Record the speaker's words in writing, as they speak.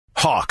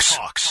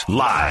Hawks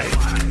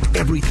Live.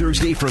 Every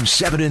Thursday from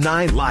 7 to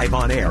 9, live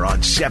on air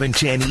on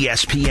 710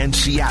 ESPN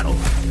Seattle.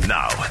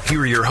 Now,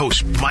 here are your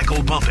hosts,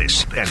 Michael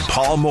Bumpus and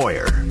Paul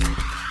Moyer.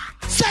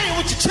 Say it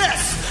with your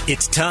chest.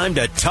 It's time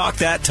to talk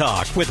that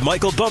talk with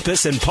Michael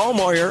Bumpus and Paul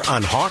Moyer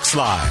on Hawks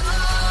Live.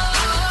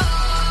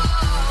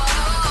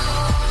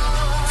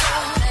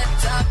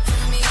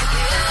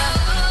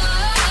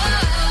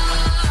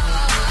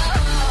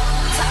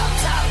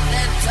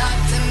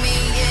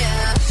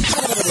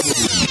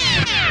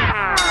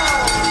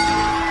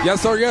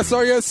 Yes, sir, yes,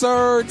 sir, yes,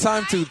 sir.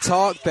 Time to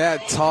talk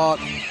that talk.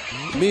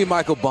 Me,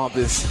 Michael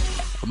Bumpus,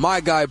 my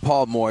guy,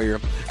 Paul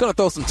Moyer. Going to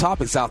throw some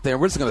topics out there,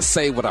 and we're just going to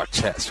say it with our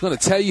chest. We're going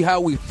to tell you how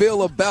we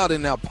feel about it.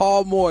 Now,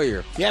 Paul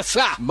Moyer. Yes,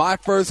 sir. My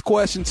first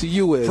question to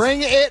you is...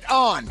 Bring it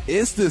on.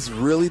 Is this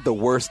really the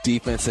worst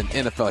defense in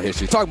NFL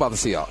history? Talk about the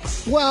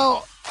Seahawks.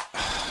 Well,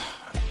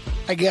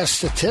 I guess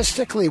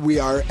statistically we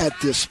are at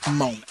this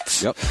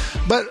moment. Yep.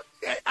 But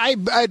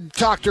I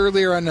talked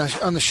earlier on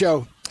the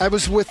show. I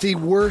was with the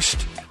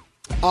worst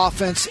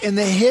offense in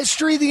the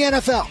history of the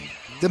NFL,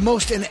 the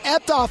most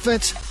inept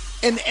offense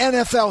in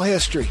NFL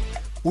history.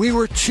 We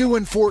were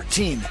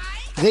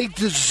 2-14. They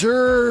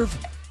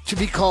deserve to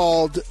be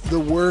called the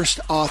worst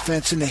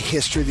offense in the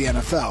history of the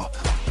NFL.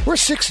 We're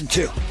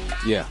 6-2.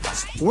 Yeah,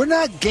 we're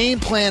not game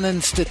planning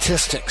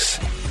statistics.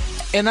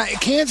 And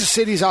Kansas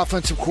City's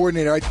offensive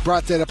coordinator, I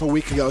brought that up a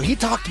week ago. He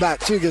talked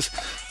about it too. He goes,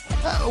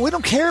 we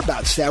don't care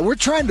about stat. We're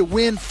trying to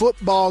win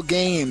football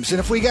games. And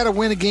if we got to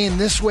win a game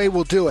this way,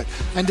 we'll do it.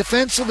 And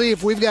defensively,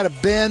 if we've got to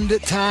bend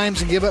at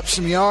times and give up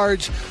some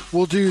yards,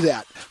 we'll do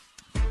that.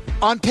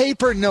 On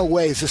paper, no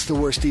way is this the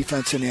worst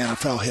defense in the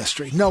NFL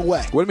history. No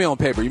way. What do you mean on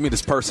paper? You mean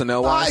this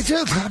personnel-wise?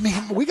 I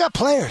mean, we got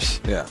players.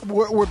 Yeah.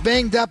 We're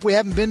banged up. We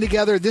haven't been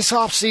together. This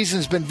offseason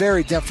has been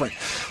very different.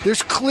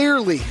 There's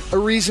clearly a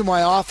reason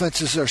why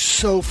offenses are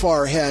so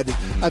far ahead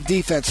of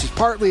defenses.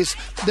 Partly is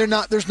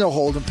there's no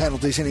holding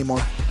penalties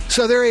anymore.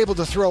 So they're able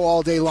to throw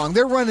all day long.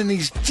 They're running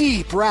these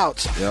deep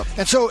routes. Yep.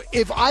 And so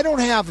if I don't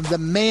have the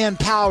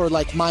manpower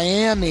like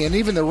Miami and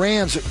even the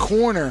Rams at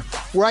corner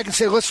where I can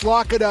say, let's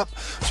lock it up,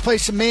 let's play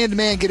some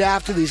man-to-man, get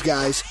after these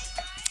guys.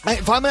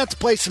 If I'm going to have to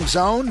play some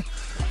zone,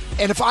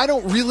 and if I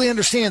don't really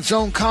understand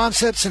zone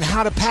concepts and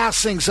how to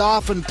pass things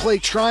off and play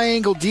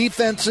triangle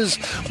defenses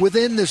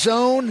within the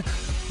zone,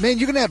 man,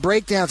 you're going to have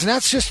breakdowns. And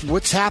that's just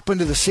what's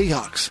happened to the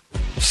Seahawks.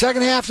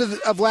 Second half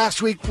of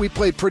last week, we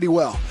played pretty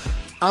well.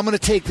 I'm going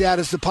to take that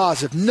as the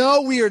positive.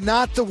 No, we are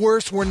not the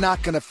worst. We're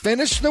not going to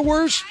finish the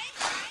worst.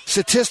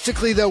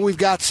 Statistically, though, we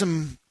got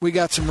some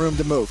room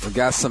to move. We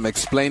got some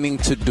explaining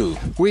to do.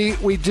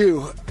 We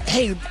do.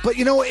 Hey, but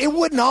it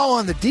wasn't all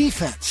on the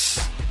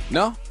defense.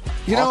 No?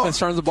 Offense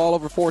turns the ball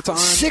over 4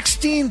 times.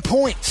 16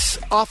 points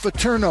off of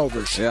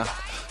turnovers. Yeah.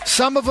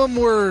 Some of them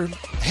were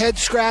head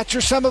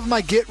scratchers. Some of them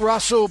I get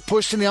Russell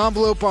pushed in the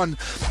envelope on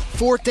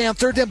 4th down,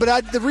 3rd down.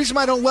 But the reason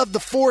I don't love the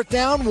 4th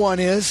down one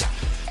is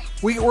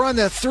we're on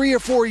the 3 or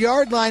 4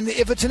 yard line.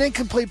 If it's an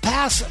incomplete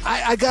pass,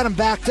 I got him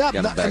backed up.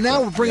 And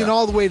now we're bringing it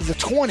all the way to the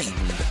 20.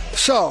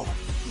 So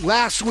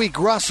last week,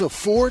 Russell,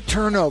 4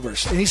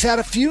 turnovers. And he's had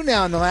a few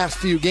now in the last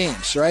few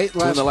games, right? 2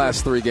 in the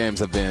last 3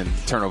 games have been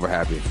turnover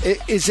happy.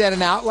 Is that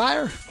an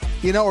outlier?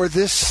 Or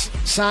this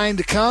sign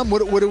to come?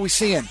 What are we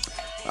seeing?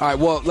 All right,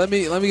 well, let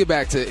me get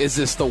back to, is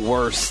this the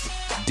worst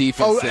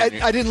defense? Oh,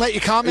 I didn't let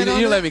you comment on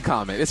that? You let me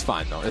comment. It's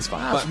fine, though. It's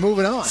fine. But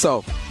moving on.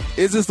 So,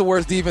 is this the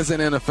worst defense in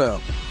the NFL?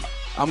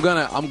 I'm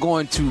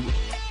going to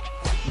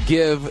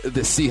give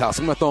the Seahawks,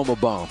 I'm going to throw them a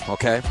bone,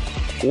 okay?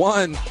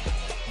 One,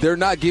 they're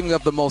not giving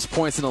up the most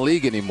points in the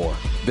league anymore.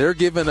 They're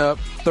giving up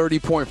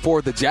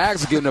 30.4. The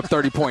Jags are giving up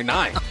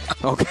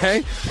 30.9,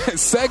 okay?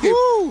 Second,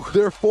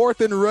 they're 4th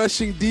in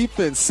rushing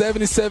defense,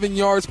 77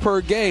 yards per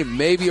game.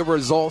 Maybe a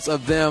result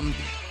of them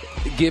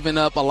giving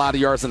up a lot of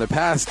yards in the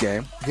pass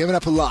game. Giving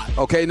up a lot.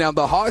 Okay, now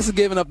the Hawks are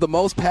giving up the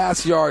most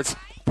pass yards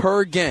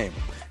per game.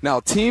 Now,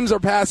 teams are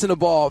passing the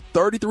ball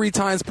 33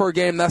 times per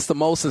game. That's the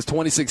most since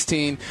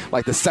 2016,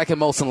 like the second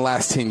most in the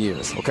last 10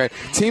 years, okay?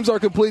 Teams are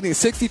completing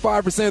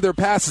 65% of their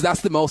passes.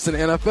 That's the most in the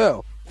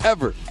NFL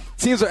ever.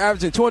 Teams are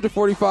averaging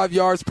 245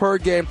 yards per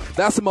game.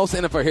 That's the most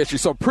in NFL history.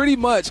 So pretty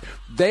much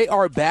they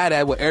are bad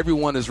at what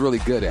everyone is really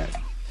good at.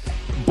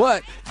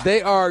 But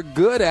they are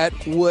good at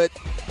what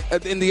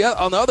on the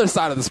other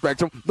side of the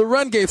spectrum, the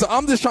run game. So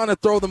I'm just trying to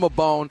throw them a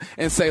bone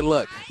and say,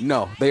 look,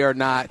 no, they are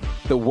not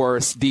the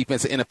worst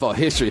defense in NFL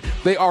history.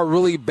 They are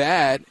really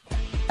bad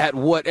at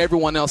what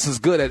everyone else is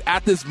good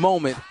at this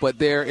moment, but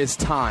there is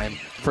time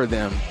for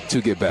them to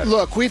get better.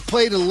 Look, we've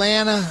played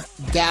Atlanta,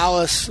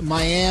 Dallas,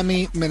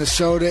 Miami,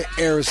 Minnesota,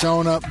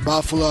 Arizona,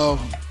 Buffalo.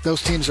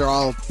 Those teams are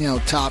all,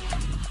 top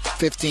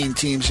 15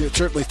 teams. You're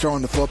certainly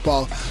throwing the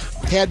football.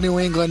 Had New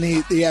England.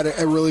 He had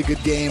a really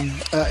good game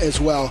as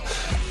well.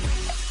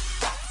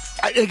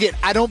 Again,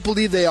 I don't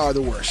believe they are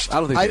the worst. I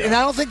don't think they are. And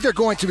I don't think they're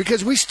going to,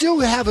 because we still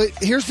have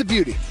here's the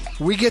beauty.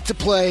 We get to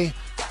play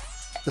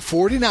the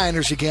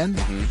 49ers again.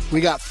 Mm-hmm. We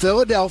got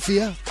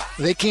Philadelphia.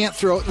 They can't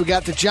throw it. We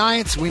got the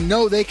Giants. We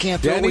know they can't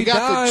throw it. We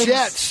got the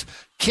Jets.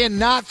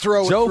 Cannot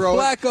throw it. Joe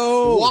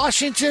Flacco.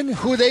 Washington,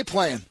 who are they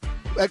playing?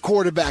 at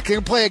quarterback. They're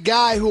going to play a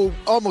guy who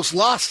almost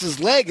lost his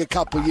leg a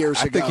couple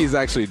years ago. I think he's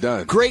actually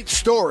done. Great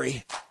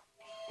story.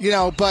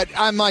 But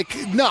I'm like,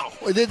 no.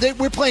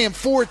 We're playing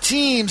 4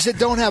 teams that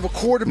don't have a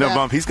quarterback. No,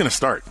 Bump, he's going to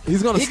start.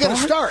 He's going to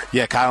start?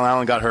 Yeah, Kyle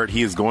Allen got hurt.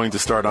 He is going to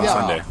start on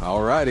Sunday.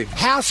 All righty.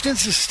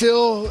 Haskins is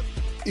still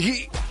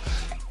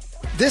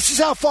this is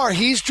how far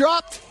he's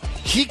dropped.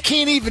 He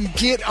can't even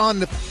get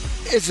on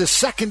as a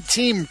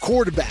second-team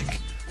quarterback.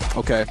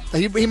 Okay.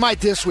 He might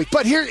this week.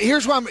 But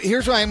here's why I'm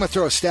going to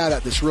throw a stat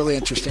out that's really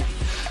interesting.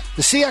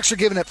 The Seahawks are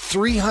giving up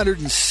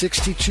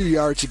 362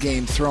 yards a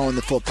game throwing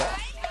the football.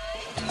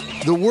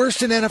 The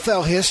worst in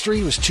NFL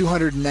history was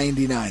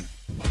 299.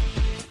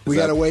 We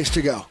got a ways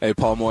to go. Hey,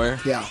 Paul Moyer?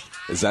 Yeah.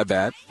 Is that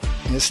bad?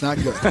 It's not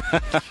good.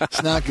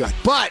 It's not good.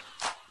 But,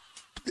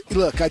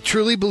 look, I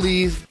truly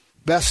believe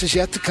best is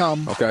yet to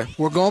come. Okay.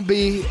 We're going to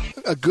be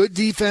a good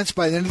defense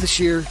by the end of this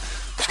year.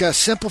 Just got to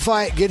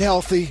simplify it, get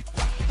healthy,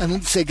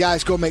 and say,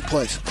 guys, go make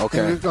plays. Okay.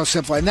 And we're going to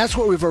simplify. And that's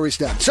what we've always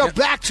done. So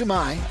back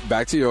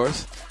to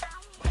yours.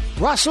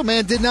 Russell,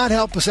 man, did not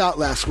help us out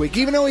last week.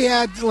 Even though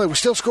we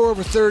still score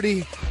over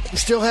 30, he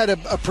still had a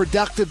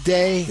productive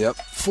day. Yep.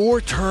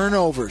 4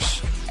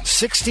 turnovers,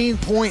 16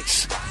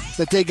 points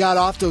that they got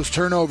off those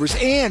turnovers,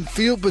 and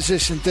field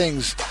position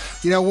things,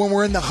 when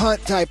we're in the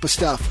hunt type of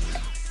stuff.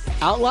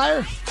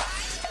 Outlier?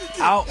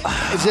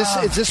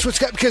 Is this what's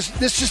got? Because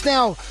this just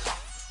now,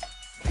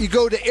 you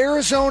go to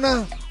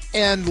Arizona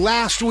and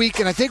last week,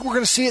 and I think we're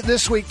going to see it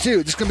this week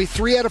too. This is going to be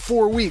 3 out of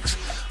 4 weeks.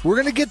 We're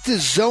going to get the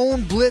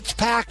zone blitz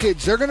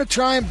package. They're going to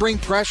try and bring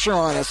pressure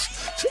on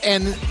us,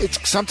 and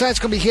sometimes it's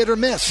going to be hit or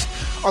miss.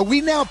 Are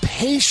we now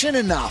patient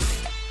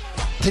enough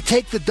to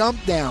take the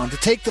dump down, to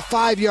take the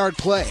 5-yard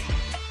play?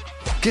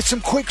 Get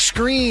some quick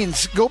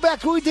screens. Go back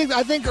to what we did,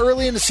 I think,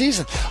 early in the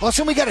season. All of a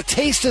sudden, we got a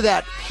taste of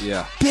that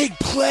big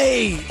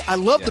play. I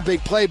love the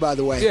big play, by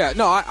the way. Yeah,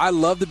 no, I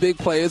love the big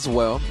play as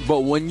well.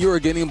 But when you're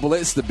getting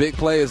blitzed, the big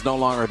play is no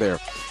longer there.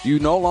 You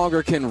no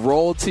longer can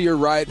roll to your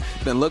right,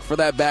 then look for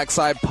that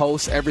backside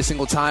post every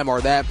single time, or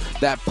that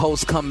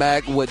post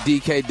comeback, what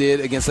DK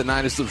did against the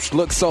Niners, which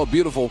looks so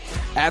beautiful.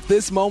 At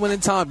this moment in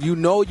time,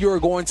 you're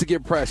going to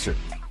get pressure.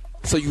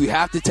 So you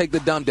have to take the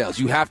dumb downs.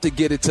 You have to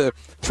get it to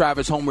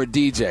Travis Homer,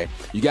 DJ.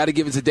 You got to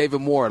give it to David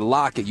Moore,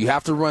 Lockett. You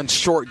have to run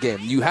short game.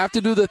 You have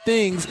to do the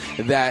things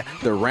that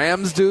the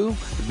Rams do,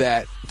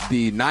 that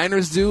the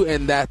Niners do,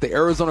 and that the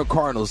Arizona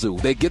Cardinals do.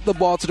 They get the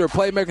ball to their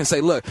playmaker and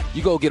say, look,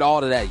 you go get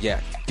all of that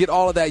yak. Get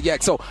all of that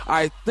yak. So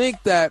I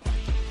think that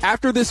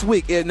after this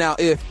week, now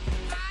if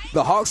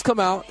the Hawks come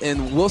out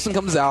and Wilson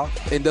comes out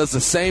and does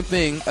the same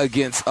thing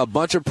against a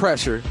bunch of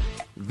pressure,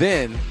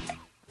 then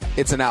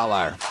it's an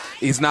outlier.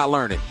 He's not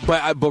learning.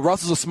 But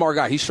Russell's a smart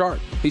guy. He's sharp.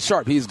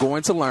 He's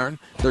going to learn.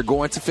 They're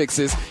going to fix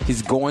this.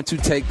 He's going to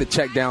take the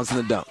checkdowns and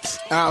the dumps.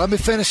 All right, let me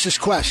finish this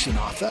question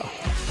off, though.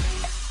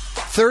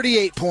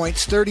 38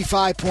 points,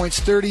 35 points,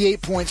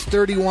 38 points,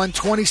 31,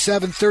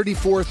 27,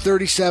 34,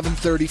 37,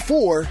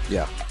 34.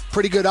 Yeah.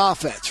 Pretty good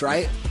offense,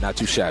 right? Not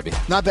too shabby.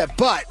 Not bad.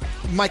 But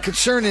my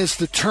concern is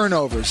the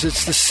turnovers.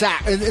 It's the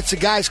sack. It's the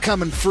guys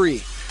coming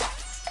free.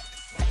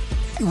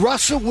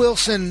 Russell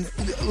Wilson,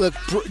 look,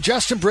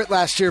 Justin Britt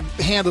last year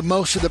handled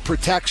most of the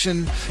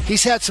protection.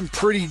 He's had some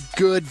pretty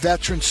good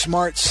veteran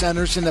smart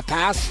centers in the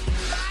past.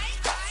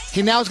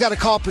 He now's got to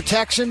call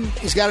protection.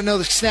 He's got to know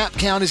the snap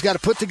count. He's got to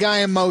put the guy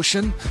in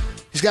motion.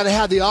 He's got to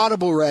have the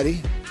audible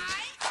ready.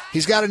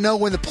 He's got to know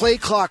when the play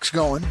clock's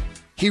going.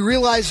 He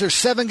realized there's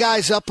 7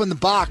 guys up in the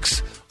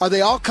box. Are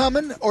they all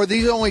coming, or are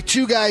these only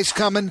 2 guys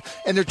coming,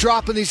 and they're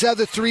dropping these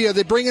other 3? Are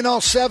they bringing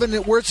all 7?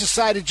 Where's the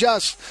side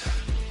adjust?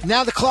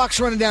 Now the clock's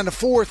running down to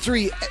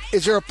 4-3.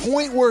 Is there a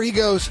point where he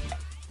goes,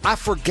 I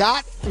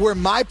forgot where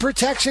my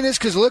protection is?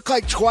 Because it looked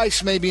like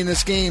twice maybe in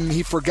this game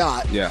he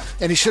forgot. Yeah.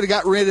 And he should have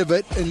got rid of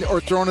it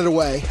or thrown it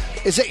away.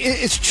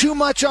 It's too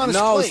much on his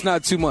plate. No, it's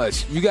not too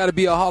much. You got to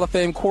be a Hall of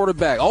Fame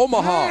quarterback.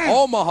 Omaha.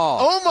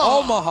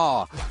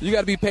 You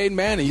got to be Peyton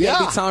Manning. You got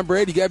to be Tom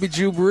Brady. You got to be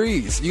Drew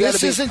Brees.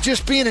 This isn't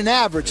just being an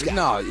average guy.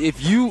 No,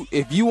 if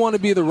you want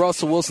to be the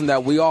Russell Wilson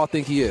that we all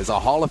think he is, a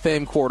Hall of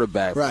Fame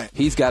quarterback, right,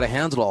 he's got to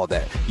handle all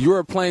that. You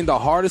are playing the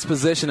hardest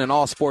position in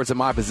all sports. In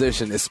my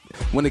position, is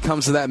when it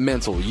comes to that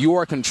mental. You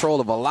are in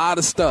control of a lot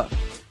of stuff.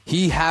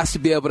 He has to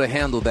be able to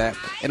handle that,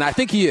 and I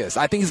think he is.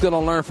 I think he's going to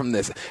learn from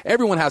this.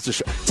 Everyone has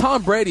to.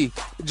 Tom Brady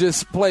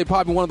just played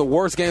probably one of the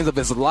worst games of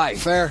his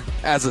life. Fair.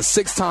 As a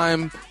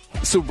 6-time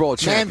Super Bowl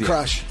champion. Man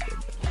crush.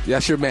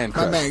 That's your man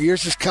crush. My man,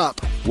 yours is Cup.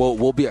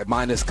 We'll be at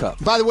minus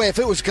Cup. By the way, if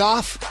it was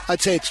Goff,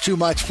 I'd say it's too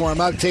much for him.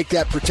 I'd take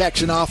that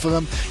protection off of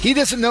him. He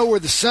doesn't know where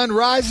the sun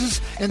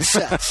rises and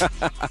sets.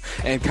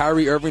 And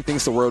Kyrie Irving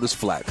thinks the world is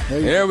flat.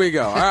 There we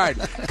go. All right.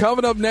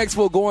 Coming up next,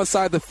 we'll go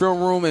inside the film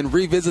room and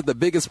revisit the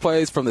biggest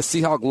plays from the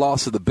Seahawks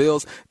loss to the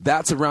Bills.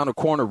 That's around the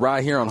corner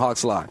right here on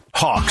Hawks Live.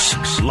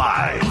 Hawks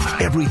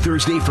Live. Every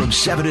Thursday from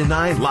 7 to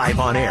 9, live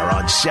on air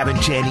on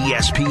 710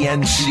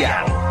 ESPN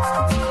Seattle.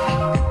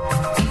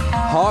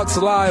 Hawks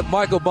Live,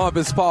 Michael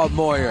Bumpus, Paul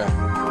Moyer.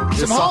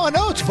 Some Hall &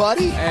 Oates,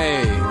 buddy.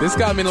 Hey, this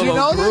got me in a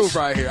little groove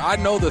right here. I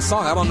know the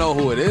song. I don't know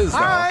who it is, though.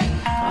 All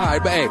right,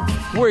 but hey,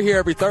 we're here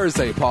every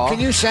Thursday, Paul. Can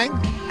you sing?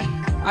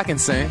 I can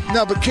sing.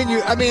 No, but can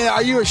you? I mean,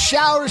 are you a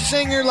shower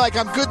singer? Like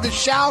I'm good in the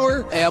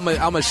shower. Hey, I'm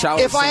a shower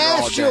singer. If I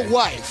asked your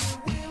wife,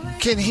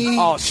 can he?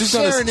 Oh, she's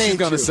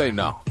gonna say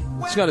no.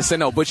 She's gonna say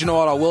no. But you know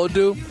what I will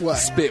do? What?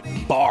 Spit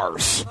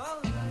bars.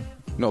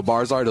 No,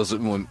 bars are those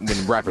when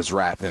rappers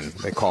rap and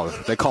they call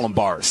them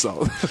bars.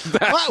 So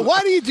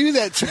why do you do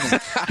that to me?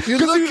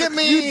 You look at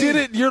me. You did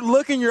it. Your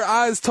look in your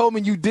eyes told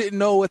me you didn't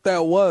know what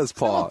that was,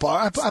 Paul.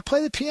 I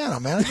play the piano,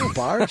 man. I know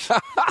bars.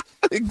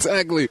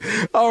 Exactly.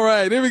 All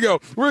right, here we go.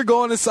 We're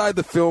going inside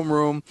the film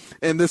room,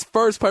 and this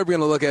first play we're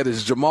going to look at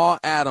is Jamal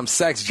Adams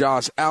sacks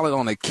Josh Allen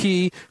on a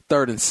key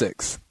 3rd and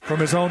 6. From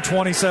his own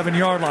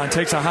 27-yard line,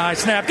 takes a high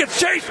snap, gets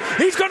chased.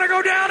 He's going to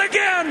go down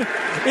again.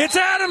 It's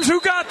Adams who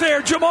got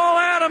there. Jamal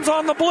Adams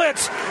on the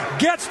blitz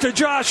gets to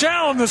Josh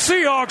Allen. The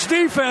Seahawks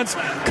defense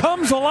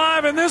comes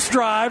alive in this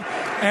drive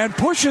and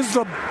pushes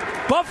the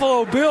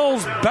Buffalo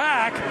Bills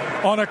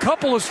back on a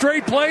couple of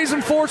straight plays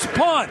and force a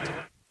punt.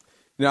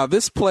 Now,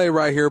 this play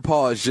right here,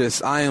 Paul, is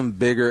just, I am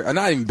bigger.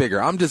 Not even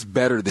bigger. I'm just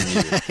better than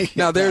you.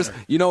 Now,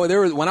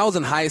 when I was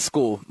in high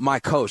school, my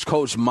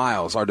Coach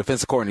Miles, our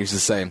defensive coordinator, used to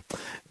say,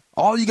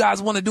 all you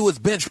guys want to do is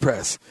bench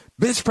press.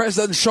 Bench press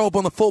doesn't show up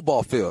on the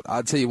football field.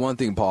 I'll tell you one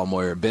thing, Paul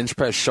Moyer. Bench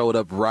press showed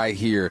up right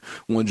here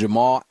when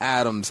Jamal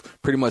Adams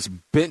pretty much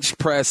bench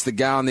pressed the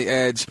guy on the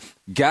edge,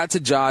 got to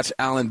Josh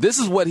Allen. This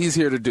is what he's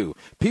here to do.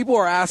 People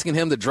are asking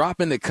him to drop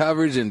into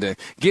coverage and to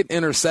get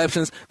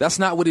interceptions. That's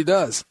not what he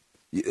does.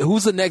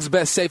 Who's the next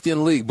best safety in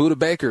the league? Buda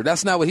Baker.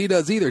 That's not what he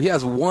does either. He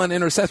has 1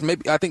 interception,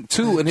 maybe I think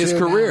 2 in his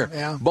career,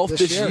 both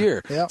this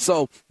year. Yep.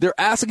 So they're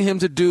asking him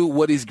to do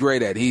what he's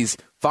great at. He's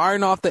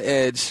firing off the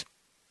edge,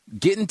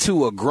 getting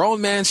to a grown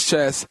man's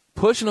chest,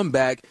 pushing him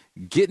back,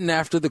 getting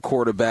after the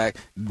quarterback.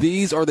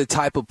 These are the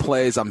type of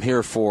plays I'm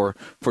here for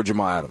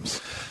Jamal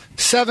Adams.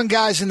 7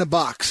 guys in the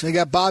box. They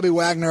got Bobby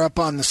Wagner up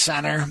on the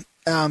center.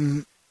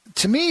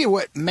 To me,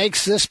 what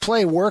makes this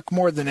play work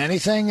more than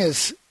anything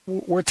is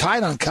we're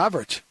tight on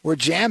coverage. We're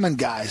jamming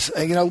guys,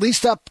 at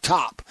least up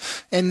top.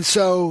 And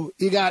so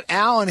you got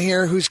Allen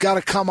here who's got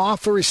to come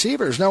off the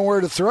receivers, nowhere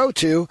to throw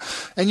to.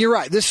 And you're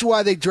right. This is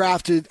why they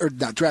this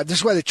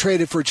is why they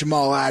traded for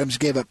Jamal Adams,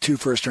 gave up 2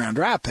 first-round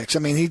draft picks. I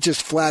mean, he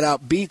just flat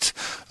out beats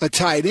a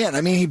tight end.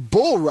 I mean, he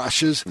bull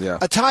rushes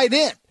a tight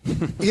end,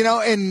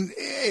 and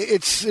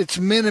it's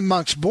men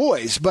amongst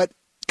boys. But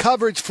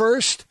coverage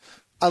first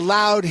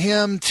allowed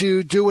him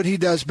to do what he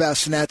does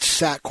best, and that's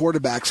sack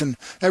quarterbacks. And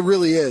that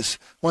really is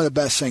one of the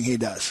best things he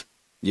does.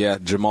 Yeah,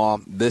 Jamal,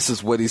 this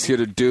is what he's here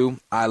to do.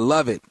 I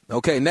love it.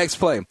 Okay, next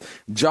play.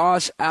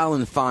 Josh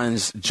Allen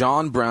finds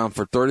John Brown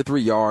for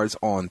 33 yards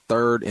on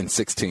 3rd and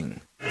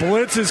 16.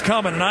 Blitz is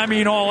coming, and I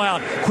mean all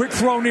out. Quick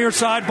throw near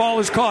side, ball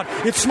is caught.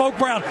 It's Smoke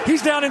Brown.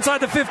 He's down inside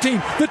the 15,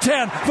 the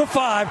 10, the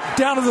 5,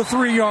 down to the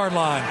 3-yard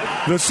line.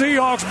 The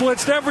Seahawks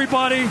blitzed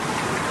everybody.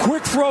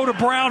 Quick throw to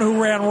Brown,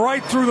 who ran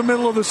right through the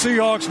middle of the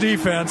Seahawks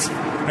defense,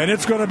 and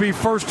it's going to be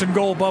 1st and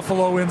goal,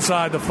 Buffalo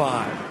inside the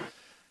 5.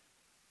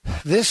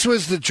 This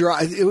was the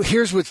drive.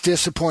 Here's what's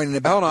disappointing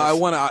about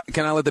this.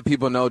 Can I let the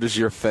people know just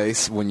your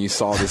face when you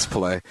saw this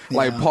play?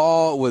 Like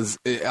Paul was.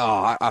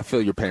 I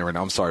feel your pain right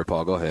now. I'm sorry,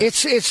 Paul. Go ahead.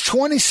 It's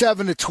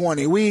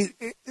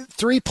 27-20.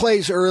 3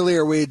 plays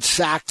earlier we had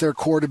sacked their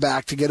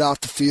quarterback to get off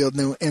the field,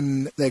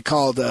 and they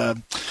called.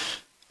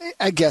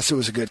 I guess it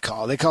was a good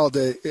call. They called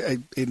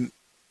an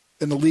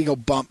illegal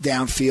bump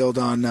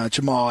downfield on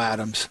Jamal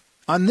Adams.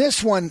 On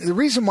this one, the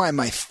reason why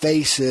my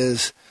face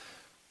is,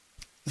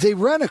 they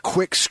run a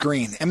quick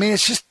screen. I mean,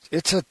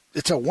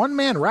 it's a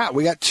one-man route.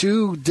 We got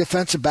 2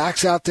 defensive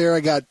backs out there.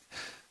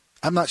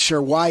 I'm not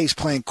sure why he's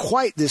playing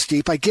quite this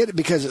deep. I get it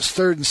because it's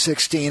 3rd and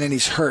 16 and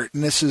he's hurt,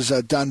 and this is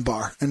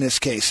Dunbar in this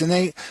case. And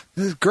this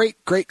is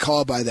great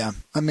call by them.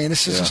 I mean,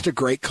 this is just a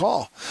great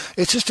call.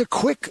 It's just a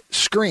quick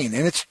screen,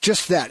 and it's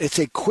just that. It's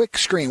a quick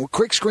screen. What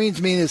quick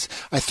screens mean is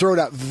I throw it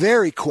out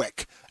very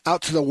quick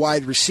out to the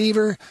wide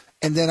receiver,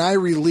 and then I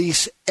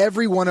release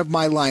every one of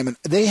my linemen.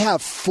 They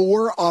have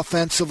 4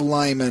 offensive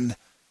linemen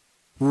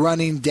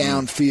running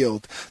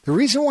downfield. The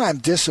reason why I'm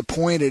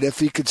disappointed, if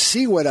you could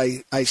see what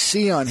I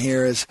see on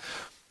here, is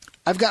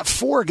I've got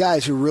 4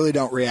 guys who really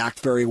don't react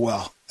very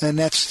well. And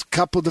that's a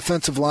couple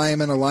defensive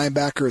linemen, a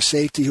linebacker, a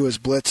safety who is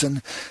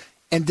blitzing.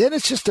 And then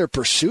it's just their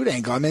pursuit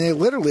angle. I mean, they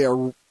literally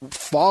are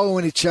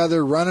following each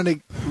other,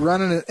 running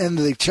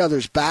into each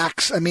other's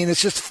backs. I mean,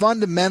 it's just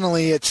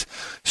fundamentally, as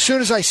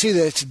soon as I see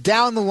that, it's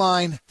down the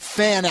line,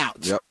 fan out.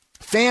 Yep.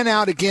 Fan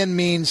out again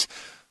means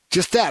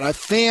just that.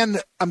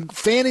 I'm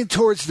fanning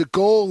towards the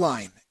goal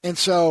line. And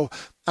so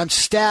I'm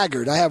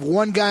staggered. I have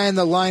one guy in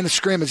the line of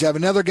scrimmage. I have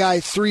another guy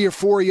 3 or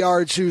 4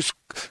 yards who's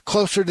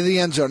closer to the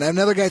end zone. I have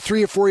another guy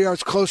 3 or 4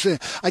 yards closer.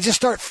 I just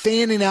start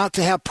fanning out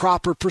to have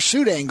proper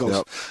pursuit angles.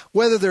 Yep.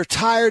 Whether they're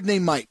tired, and they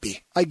might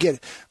be. I get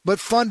it. But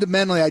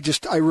fundamentally,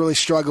 I really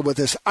struggle with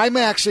this. I'm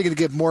actually going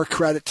to give more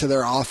credit to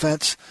their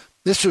offense.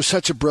 This was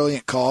such a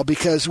brilliant call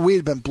because we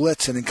had been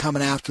blitzing and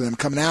coming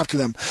after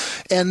them.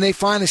 And they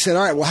finally said,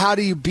 all right, well, how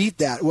do you beat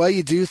that? Well,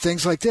 you do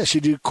things like this.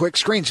 You do quick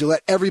screens. You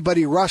let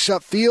everybody rush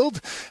upfield,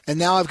 and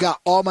now I've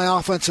got all my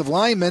offensive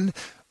linemen,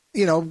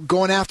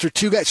 going after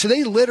 2 guys. So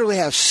they literally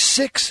have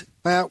 6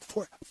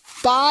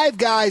 5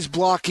 guys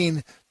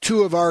blocking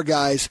 2 of our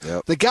guys.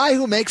 Yep. The guy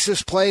who makes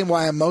this play and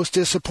why I'm most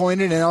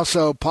disappointed and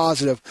also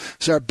positive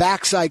is our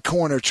backside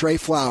corner, Trey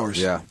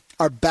Flowers. Yeah.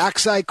 Our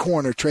backside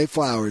corner, Trey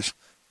Flowers,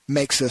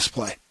 makes this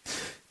play.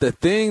 The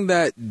thing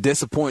that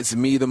disappoints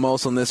me the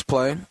most on this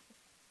play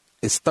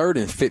is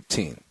 3rd and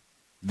 15.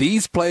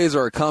 These plays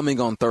are coming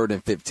on 3rd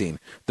and 15.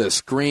 The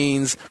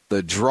screens,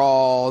 the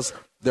draws,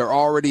 they're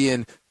already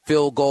in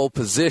field goal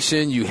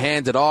position. You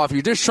hand it off.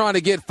 You're just trying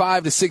to get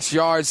 5 to 6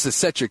 yards to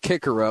set your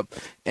kicker up,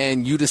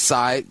 and you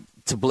decide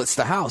to blitz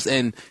the house.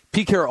 And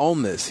Pete Carroll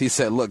owned this. He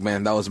said, look,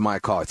 man, that was my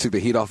call. I took the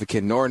heat off of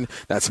Ken Norton.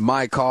 That's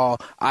my call.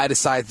 I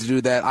decided to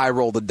do that. I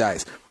rolled the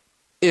dice.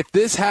 If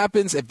this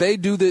happens, if they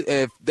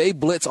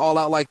blitz all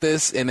out like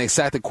this and they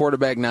sack the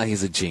quarterback, now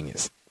he's a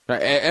genius.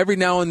 Right? Every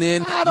now and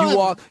then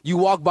you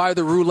walk by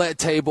the roulette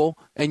table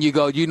and you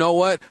go, you know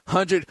what,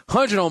 100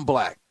 on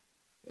black.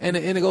 And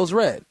it goes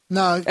red.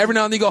 No. Every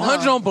now and then you go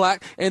 100 on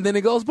black, and then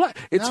it goes black.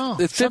 It's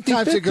 50-50.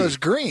 Sometimes it goes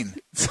green.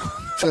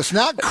 So it's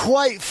not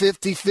quite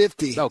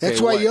 50-50. Okay,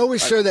 That's why you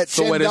always throw that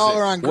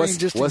 $10 on green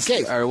just in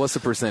case. All right, what's the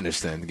percentage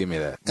then? Give me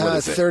that.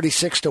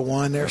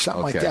 36-1 or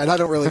something like that. I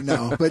don't really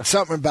know, but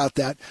something about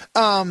that.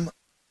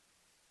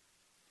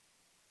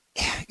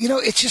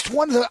 It's just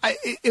one of the.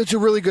 It's a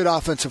really good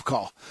offensive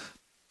call,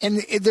 and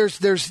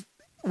there's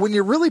when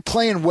you're really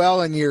playing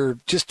well and you're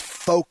just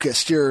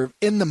focused, you're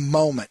in the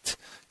moment.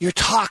 You're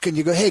talking.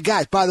 You go, hey,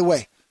 guys, by the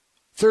way,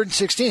 3rd and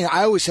 16,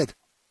 I always said,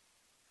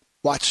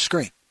 watch the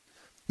screen.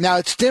 Now,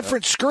 it's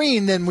different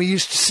screen than we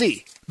used to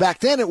see. Back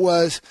then it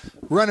was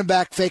running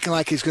back faking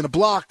like he's going to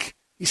block.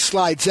 He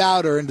slides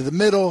out or into the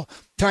middle,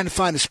 trying to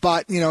find a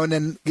spot, and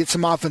then get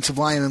some offensive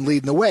line and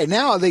leading the way.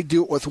 Now they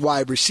do it with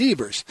wide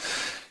receivers.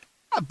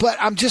 But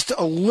I'm just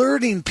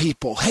alerting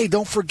people, hey,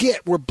 don't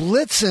forget, we're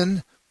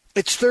blitzing.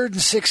 It's 3rd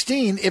and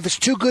 16. If it's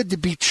too good to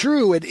be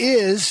true, it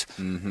is.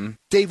 Mm-hmm.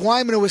 Dave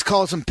Wyman always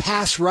calls them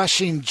pass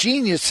rushing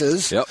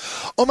geniuses. Yep.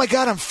 Oh, my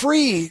God, I'm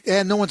free,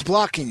 and no one's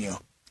blocking you.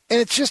 And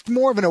it's just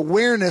more of an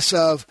awareness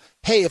of,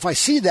 hey, if I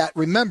see that,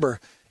 remember,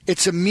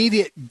 it's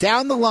immediate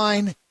down the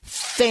line,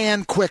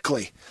 fan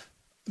quickly.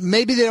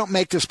 Maybe they don't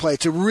make this play.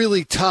 It's a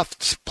really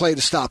tough play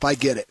to stop. I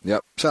get it.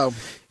 Yep. So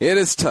it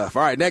is tough.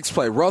 All right, next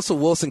play. Russell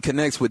Wilson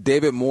connects with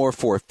David Moore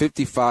for a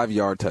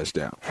 55-yard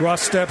touchdown.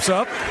 Russ steps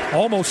up,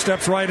 almost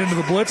steps right into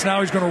the blitz.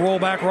 Now he's going to roll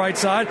back right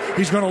side.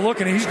 He's going to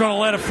look, and he's going to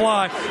let it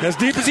fly as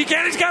deep as he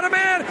can. He's got a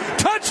man.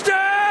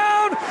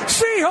 Touchdown,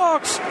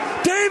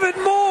 Seahawks. David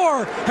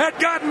Moore had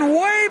gotten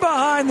way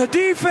behind the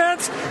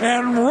defense,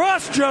 and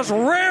Russ just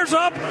rears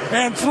up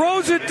and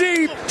throws it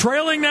deep,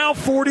 trailing now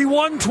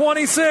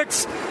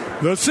 41-26.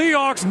 The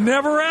Seahawks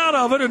never out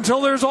of it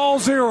until there's all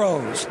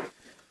zeros.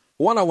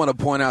 One, I want to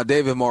point out,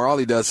 David Moore, all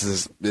he does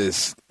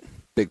is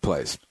big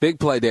plays. Big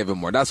play, David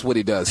Moore. That's what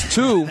he does.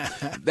 2,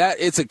 that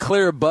it's a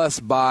clear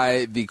bust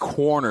by the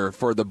corner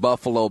for the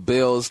Buffalo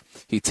Bills.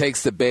 He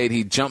takes the bait.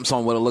 He jumps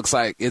on what it looks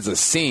like is a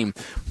seam.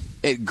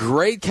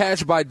 Great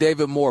catch by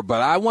David Moore,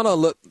 but I want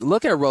to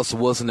look at Russell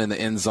Wilson in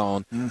the end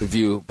zone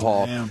view,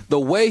 Paul. Damn. The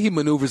way he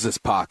maneuvers his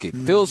pocket,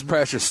 feels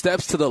pressure,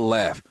 steps to the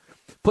left,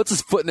 puts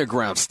his foot in the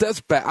ground, steps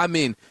back. I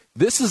mean,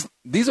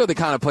 these are the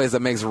kind of plays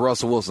that makes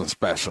Russell Wilson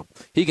special.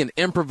 He can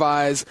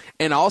improvise,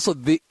 and I also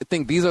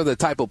think these are the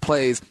type of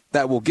plays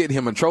that will get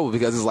him in trouble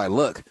because it's like,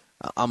 look,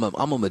 I'm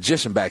a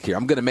magician back here.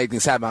 I'm going to make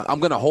things happen. I'm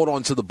going to hold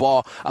on to the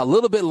ball a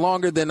little bit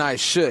longer than I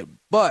should.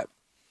 But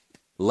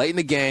late in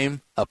the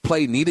game, a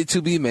play needed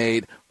to be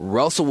made.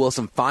 Russell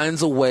Wilson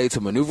finds a way to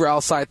maneuver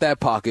outside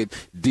that pocket.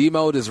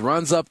 D-Mo just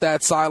runs up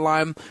that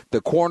sideline. The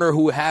corner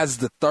who has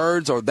the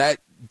thirds or that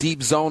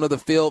deep zone of the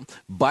field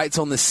bites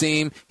on the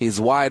seam.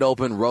 He's wide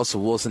open.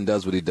 Russell Wilson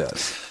does what he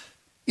does.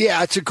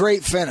 Yeah, it's a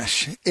great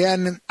finish.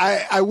 And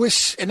I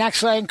wish, and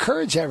actually I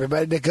encourage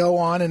everybody to go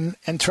on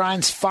and try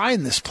and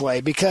find this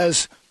play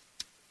because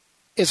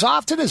as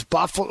often as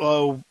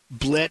Buffalo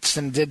blitzed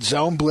and did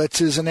zone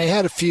blitzes, and they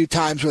had a few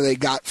times where they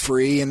got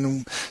free,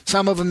 and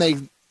some of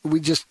them we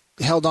just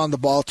held on the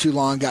ball too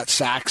long, got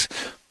sacks.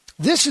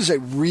 This is a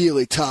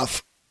really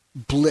tough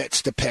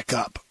blitz to pick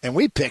up, and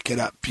we pick it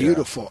up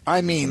beautiful. Yeah.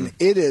 I mean,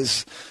 it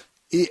is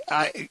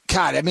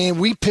God, I mean,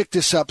 we picked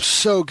this up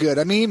so good.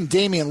 I mean, even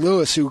Damian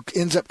Lewis, who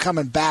ends up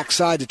coming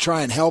backside to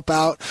try and help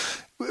out,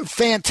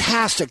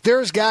 fantastic.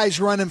 There's guys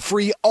running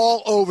free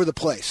all over the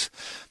place.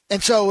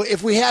 And so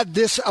if we had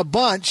this a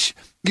bunch,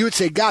 you would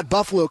say, God,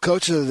 Buffalo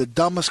coaches are the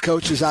dumbest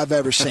coaches I've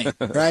ever seen,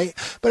 right?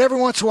 But every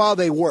once in a while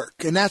they work,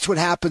 and that's what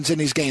happens in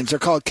these games. They're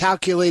called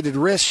calculated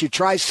risks. You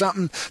try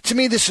something. To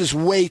me, this is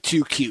way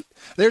too cute.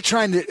 They're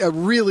trying to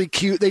really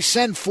cute. They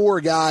send 4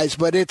 guys,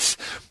 but it's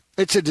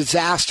a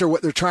disaster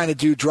what they're trying to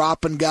do,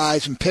 dropping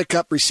guys and pick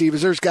up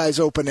receivers. There's guys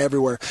open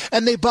everywhere,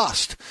 and they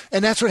bust.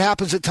 And that's what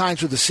happens at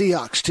times with the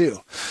Seahawks, too.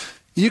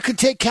 You can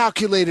take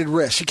calculated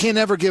risks. You can't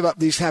ever give up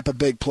these type of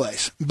big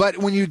plays. But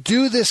when you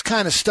do this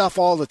kind of stuff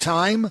all the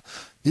time,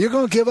 you're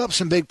going to give up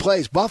some big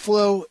plays.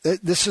 Buffalo,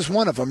 this is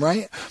one of them,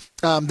 right?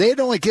 They had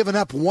only given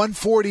up 1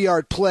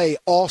 40-yard play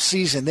all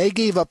season. They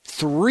gave up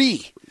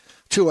 3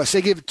 to us.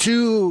 They gave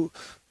 2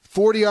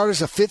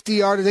 40-yarders, a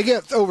 50-yarder. They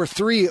get over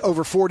 3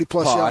 over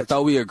 40-plus Paul, yards. I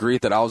thought we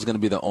agreed that I was going to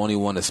be the only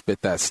one to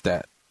spit that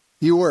stat.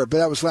 You were, but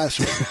that was last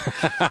week.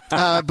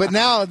 But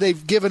now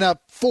they've given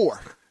up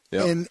 4.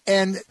 Yep.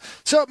 And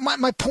so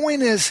my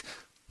point is,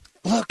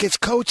 look, it's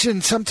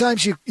coaching.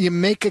 Sometimes you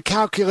make a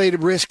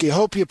calculated risk. You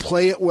hope you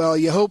play it well.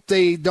 You hope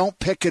they don't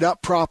pick it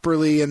up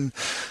properly.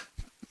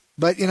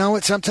 But you know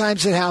what?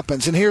 Sometimes it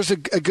happens. And here's a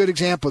good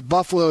example.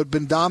 Buffalo had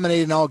been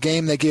dominating all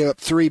game. They gave up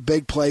 3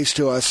 big plays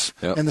to us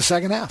in the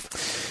second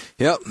half.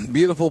 Yep.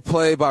 Beautiful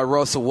play by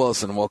Russell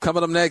Wilson. Well,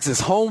 coming up next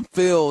is home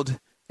field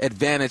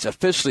advantage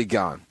officially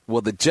gone.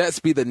 Will the Jets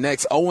be the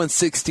next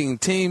 0-16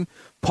 team?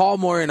 Paul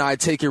Moyer and I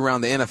take you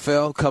around the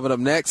NFL. Coming up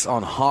next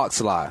on Hawks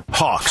Live.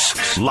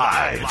 Hawks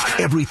Live.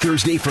 Every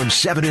Thursday from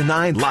 7 to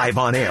 9, live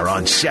on air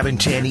on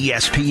 710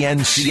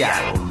 ESPN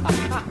Seattle.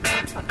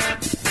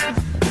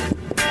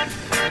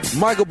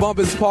 Michael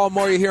Bumpus, Paul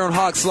Moyer here on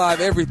Hawks Live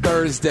every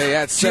Thursday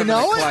at 7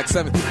 o'clock.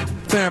 7.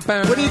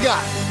 What do you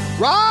got?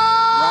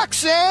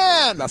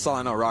 Roxanne! That's all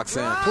I know,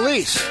 Roxanne.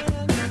 Police,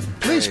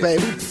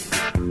 baby.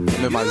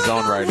 I'm in my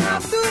zone right now.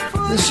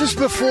 This is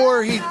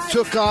before he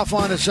took off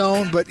on his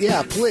own, but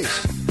yeah,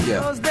 police.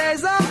 Yeah.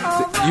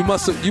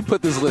 You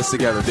put this list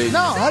together, didn't you? No,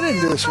 I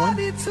didn't do this one.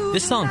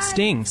 This song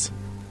stings.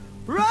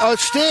 Oh, it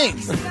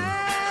stings.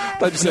 I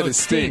thought you said it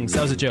stings.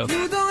 That was a joke.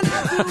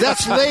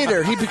 That's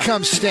later. He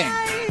becomes Sting.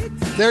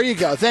 There you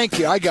go. Thank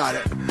you. I got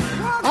it.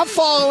 I'm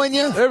following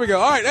you. There we go.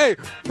 All right, hey,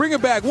 bring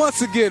it back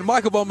once again.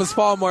 Michael Bumpus,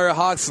 Paul Moyer,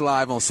 Hawks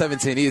Live on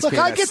 17 ESPN. Look,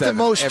 I get the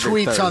most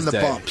tweets Thursday. on the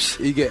bumps.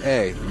 You get,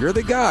 hey, you're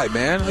the guy,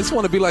 man. I just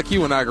want to be like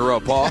you when I grow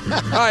up, Paul. All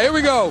right, here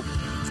we go.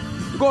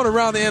 We're going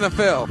around the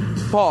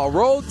NFL. Paul,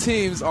 road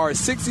teams are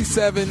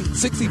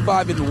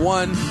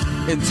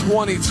 65-1 in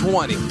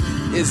 2020.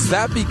 Is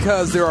that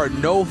because there are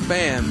no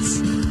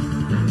fans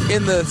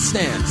in the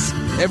stands?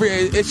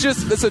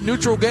 It's a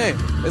neutral game.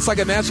 It's like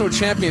a national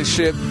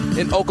championship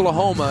in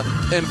Oklahoma,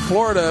 and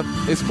Florida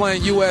is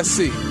playing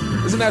USC.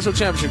 It's a national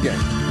championship game.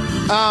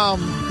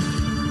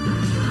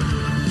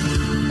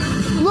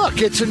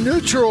 Look, it's a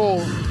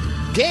neutral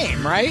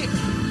game, right?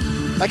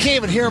 I can't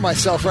even hear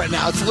myself right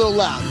now. It's a little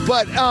loud.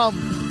 But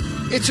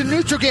it's a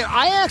neutral game.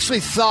 I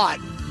actually thought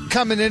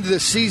coming into the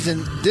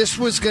season this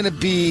was going to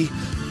be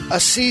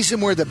a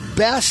season where the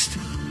best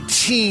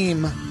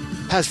team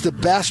has the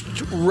best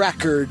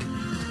record.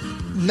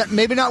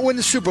 Maybe not win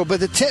the Super Bowl, but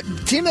the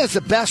team that has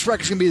the best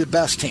record is going to be the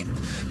best team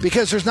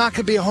because there's not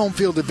going to be a home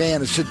field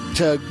advantage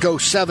to go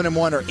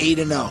 7-1 or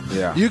 8-0.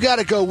 Yeah. You got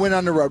to go win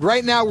on the road.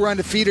 Right now we're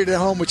undefeated at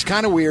home, which is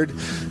kind of weird,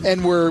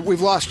 and we've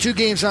lost 2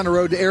 games on the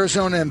road to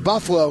Arizona and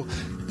Buffalo.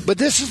 But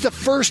this is the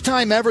first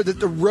time ever that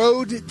the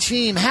road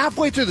team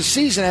halfway through the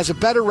season has a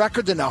better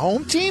record than the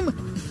home team.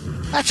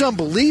 That's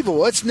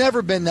unbelievable. It's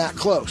never been that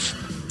close.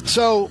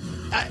 So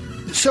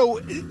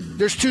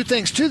there's 2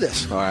 things to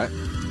this. All right.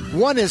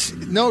 One is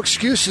no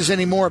excuses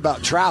anymore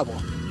about travel.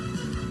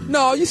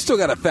 No, you still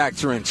got to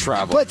factor in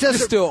travel. But you're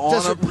still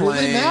on a plane.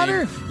 Really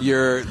matter?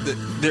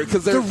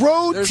 The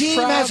road team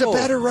has a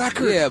better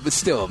record. Yeah, but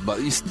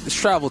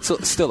travel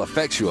still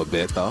affects you a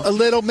bit, though. A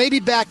little, maybe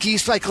back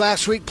east like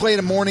last week, played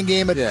a morning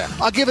game.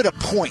 I'll give it a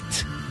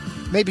point,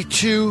 maybe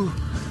 2.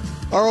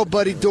 Our old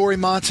buddy Dory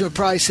Monson would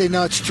probably say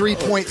no, it's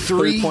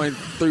 3.3,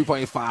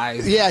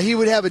 3.5. Yeah, he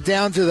would have it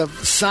down to the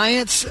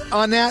science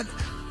on that.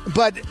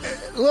 But,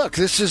 look,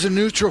 this is a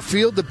neutral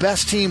field. The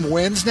best team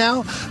wins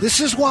now. This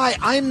is why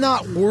I'm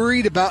not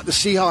worried about the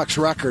Seahawks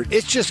record.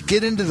 It's just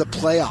get into the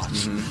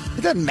playoffs. Mm-hmm.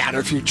 It doesn't matter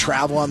if you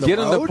travel on the road.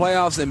 Get into the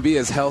playoffs and be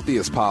as healthy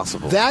as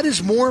possible. That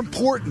is more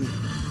important.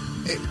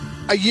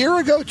 A year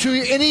ago,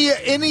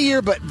 any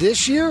year but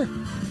this year,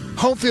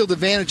 home field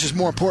advantage is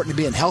more important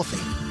than being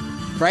healthy.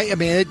 Right? I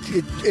mean, it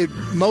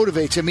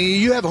motivates. I mean,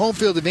 you have a home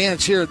field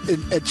advantage here at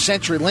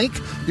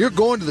CenturyLink, you're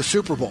going to the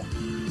Super Bowl.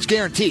 It's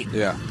guaranteed.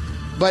 Yeah.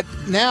 But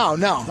now,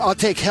 no, I'll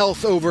take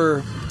health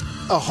over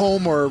a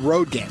home or a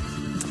road game.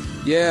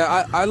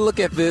 Yeah, I look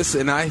at this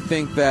and I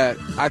think of the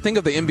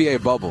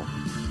NBA bubble.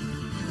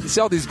 You see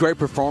all these great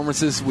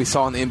performances we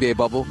saw in the NBA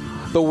bubble.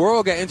 The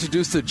world got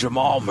introduced to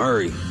Jamal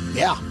Murray.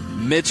 Yeah.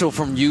 Mitchell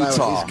from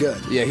Utah. He's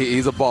good. Yeah,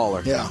 he's a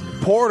baller. Yeah.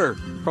 Porter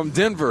from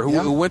Denver,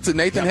 who went to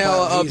Nathan Hale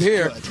up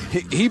here.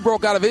 He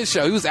broke out of his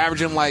show. He was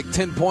averaging like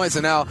 10 points,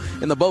 and now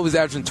in the bubble he's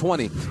averaging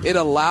 20. It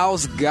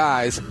allows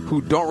guys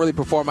who don't really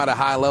perform at a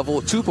high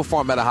level to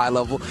perform at a high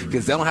level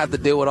because they don't have to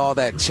deal with all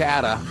that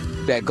chatter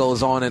that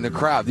goes on in the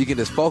crowd. You can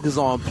just focus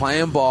on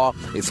playing ball.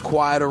 It's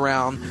quiet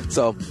around.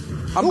 So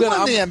Who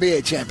won the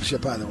NBA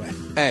championship, by the way?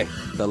 Hey,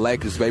 the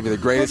Lakers, baby, the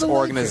greatest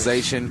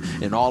organization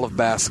in all of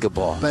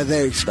basketball. But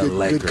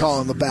good call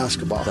on the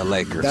basketball. The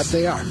Lakers. That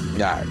they are. All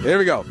right, here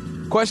we go.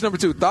 Question number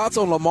 2, thoughts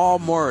on Lamar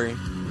Murray,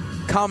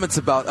 comments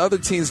about other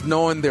teams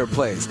knowing their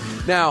plays.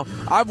 Now,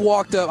 I've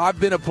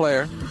been a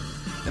player,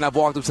 and I've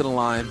walked up to the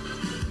line,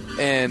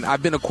 and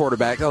I've been a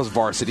quarterback. That was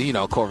varsity,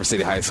 Culver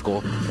City High School.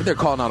 And they're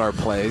calling out our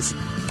plays.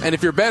 And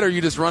if you're better,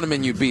 you just run them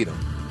and you beat them.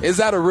 Is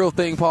that a real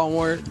thing, Paul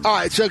Moyer? All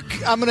right, so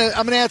I'm gonna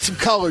add some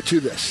color to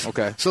this.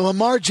 Okay. So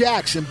Lamar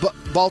Jackson,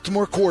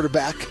 Baltimore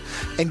quarterback,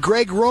 and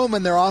Greg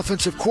Roman, their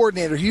offensive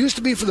coordinator, he used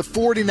to be for the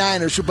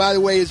 49ers, who, by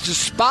the way, is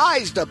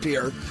despised up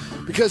here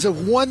because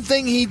of one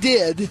thing he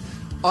did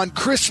on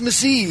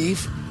Christmas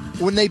Eve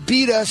when they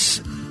beat us,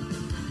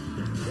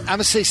 I'm going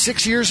to say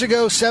 6 years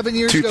ago, 7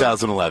 years ago.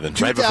 2011,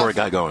 right before it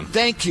got going.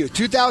 Thank you,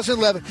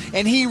 2011.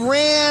 And he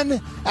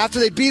ran, after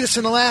they beat us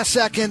in the last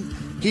second,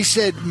 he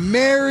said,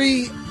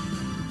 Merry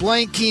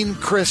blanking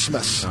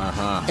Christmas.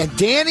 And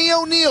Danny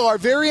O'Neill, our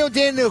very own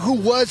Danny O'Neill, who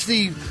was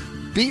the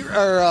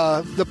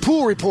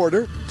pool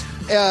reporter,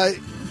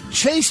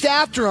 chased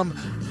after him,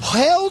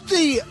 held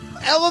the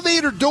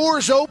elevator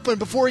doors open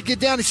before he could get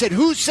down. He said,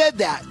 who said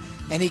that?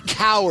 And he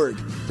cowered.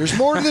 There's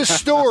more to this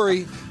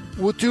story.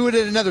 We'll do it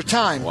at another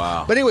time.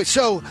 Wow. But anyway,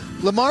 so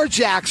Lamar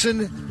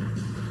Jackson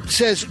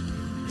says,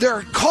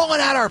 they're calling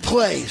out our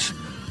plays.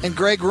 And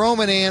Greg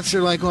Roman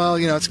answered like, well,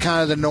 it's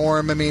kind of the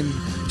norm. I mean,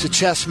 it's a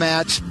chess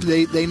match.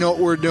 They know what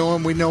we're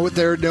doing. We know what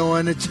they're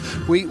doing.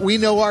 We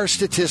know our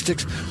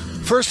statistics.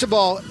 First of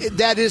all,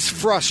 that is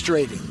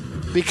frustrating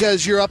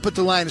because you're up at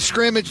the line of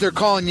scrimmage. They're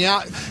calling you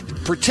out,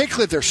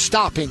 particularly if they're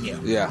stopping you.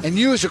 Yeah. And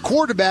you as a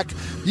quarterback,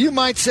 you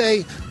might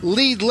say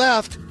lead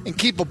left and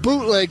keep a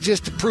bootleg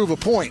just to prove a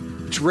point,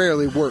 which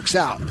rarely works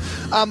out.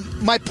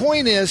 My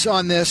point is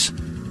on this,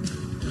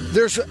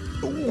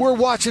 we're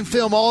watching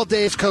film all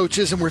day as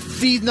coaches, and we're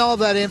feeding all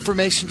that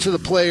information to the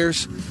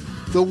players.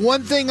 The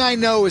one thing I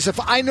know is if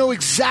I know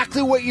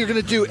exactly what you're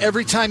going to do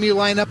every time you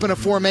line up in a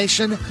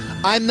formation,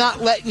 I'm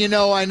not letting you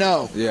know I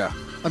know. Yeah.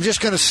 I'm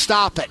just going to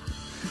stop it.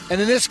 And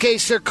in this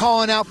case, they're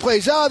calling out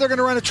plays. Oh, they're going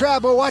to run a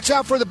trap. Oh, watch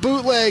out for the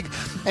bootleg.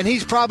 And he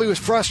probably was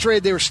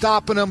frustrated. They were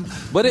stopping him.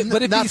 But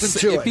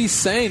if he's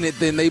saying it,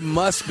 then they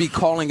must be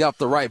calling out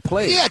the right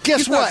plays. Yeah,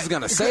 guess what? He's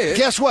going to say it.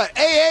 Guess what?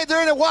 Hey,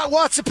 they're in a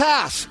watch the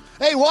pass.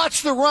 Hey,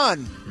 watch the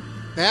run.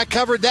 And I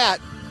covered that.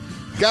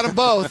 Got them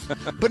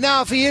both. But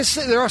now if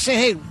they're all saying,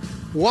 hey,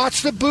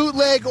 watch the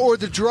bootleg or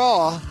the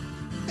draw.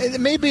 And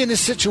it may be in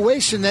this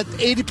situation that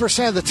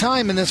 80% of the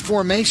time in this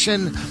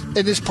formation,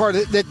 in this part,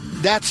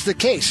 that's the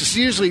case. It's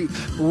usually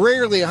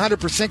rarely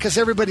 100% because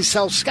everybody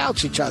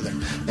self-scouts each other.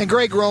 And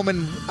Greg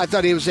Roman, I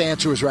thought the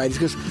answer was right. He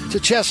goes, it's a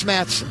chess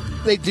match.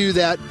 They do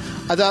that.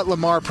 I thought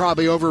Lamar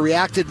probably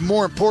overreacted.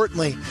 More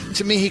importantly,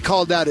 to me, he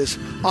called out his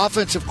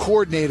offensive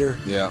coordinator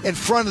in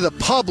front of the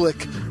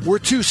public. We're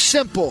too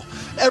simple.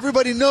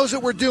 Everybody knows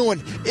what we're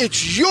doing.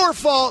 It's your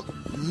fault,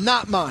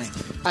 not mine.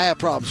 I have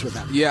problems with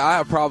that. Yeah, I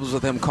have problems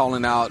with him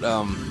calling out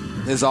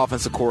his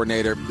offensive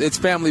coordinator. It's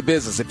family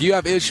business. If you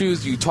have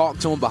issues, you talk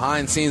to him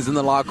behind scenes in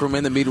the locker room,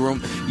 in the meeting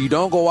room. You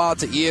don't go out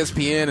to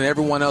ESPN and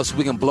everyone else.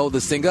 We can blow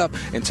this thing up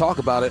and talk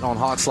about it on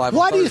Hawks Live.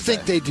 Why do you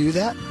think they do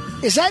that?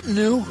 Is that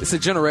new? It's a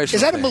generational.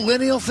 Is that thing. A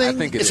millennial thing? I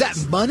think it is.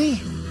 Is that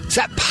money? Is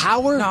that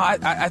power? No,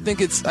 I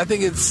think it's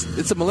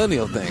a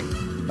millennial thing.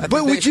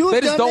 But would you have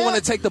they just done don't that? want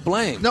to take the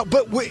blame. No,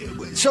 but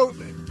so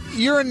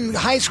you're in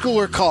high school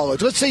or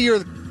college. Let's say you're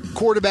the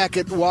quarterback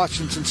at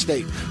Washington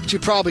State, which you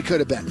probably could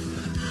have been.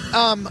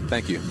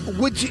 Thank you.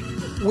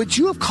 Would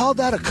you have called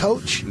that a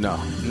coach? No,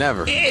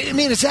 never. I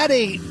mean, is that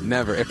a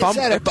never? If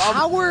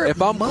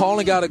I'm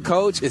calling out a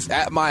coach, it's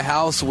at my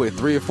house with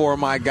 3 or 4 of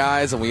my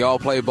guys, and we all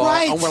play ball,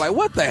 right. And we're like,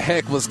 "What the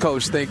heck was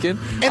coach thinking?"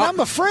 And I'm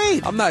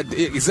afraid. I'm not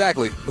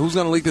exactly. Who's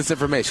going to leak this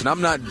information?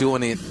 I'm not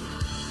doing it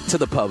to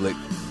the public.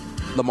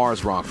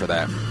 Lamar's wrong for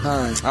that.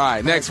 All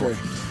right. Next one.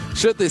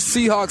 Should the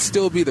Seahawks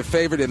still be the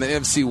favorite in the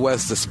NFC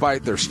West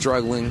despite their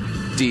struggling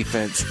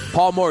defense?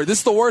 Paul Moyer, this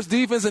is the worst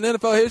defense in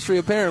NFL history,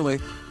 apparently.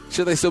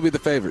 Should they still be the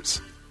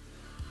favorites?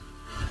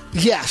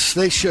 Yes,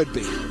 they should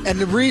be. And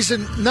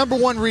the number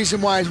one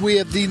reason why is we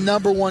have the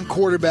number one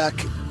quarterback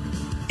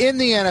in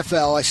the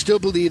NFL. I still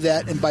believe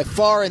that, and by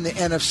far in the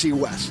NFC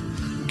West.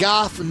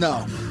 Goff,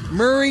 no.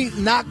 Murray,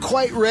 not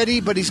quite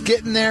ready, but he's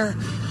getting there.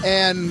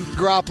 And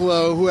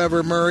Garoppolo,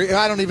 whoever, Murray,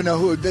 I don't even know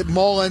who,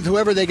 Mullins,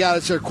 whoever they got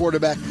as their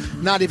quarterback,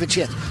 not even a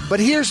chance. But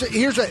here's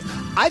what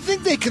I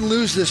think they can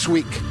lose this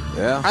week.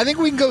 Yeah. I think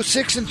we can go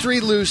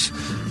 6-3, lose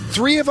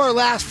 3 of our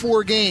last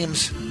 4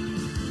 games,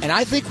 and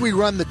I think we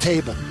run the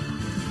table.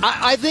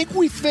 I think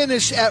we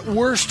finish at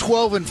worst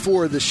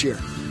 12-4 this year.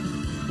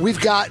 We've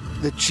got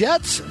the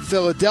Jets,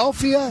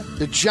 Philadelphia,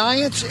 the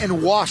Giants,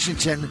 and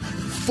Washington,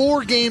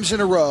 4 games in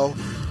a row,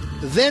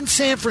 then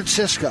San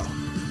Francisco.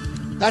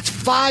 That's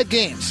 5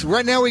 games.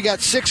 Right now we got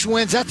 6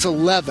 wins. That's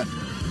 11.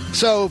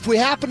 So if we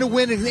happen to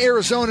win in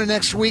Arizona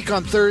next week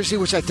on Thursday,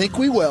 which I think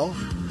we will,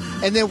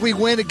 and then we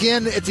win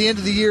again at the end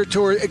of the year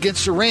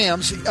against the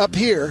Rams up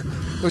here,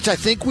 which I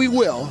think we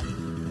will,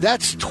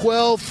 that's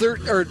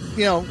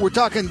 12-13, we're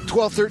talking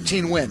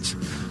 12-13 wins.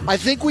 I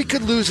think we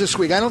could lose this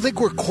week. I don't think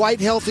we're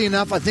quite healthy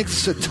enough. I think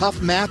it's a tough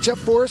matchup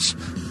for us.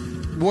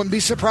 Wouldn't be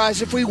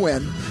surprised if we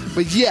win.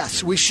 But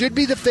yes, we should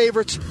be the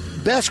favorites,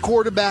 best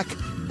quarterback,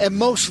 and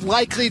most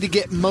likely to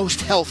get most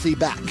healthy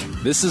back.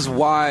 This is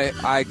why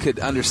I could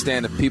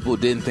understand if people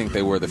didn't think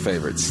they were the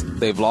favorites.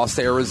 They've lost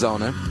to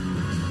Arizona.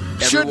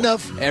 Shouldn't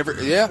have.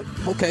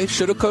 Okay.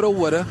 Shoulda, coulda,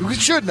 woulda. We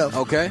shouldn't have.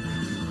 Okay.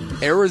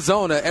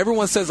 Arizona,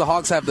 everyone says the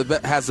Hawks has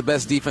the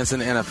best defense in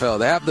the NFL.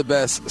 They have the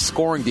best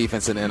scoring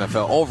defense in the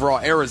NFL. Overall,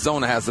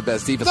 Arizona has the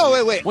best defense. No,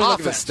 wait. When you look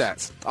at the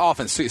stats.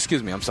 Offense.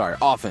 Excuse me. I'm sorry.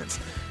 Offense.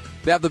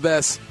 They have the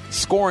best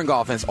scoring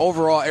offense.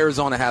 Overall,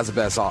 Arizona has the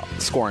best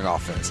scoring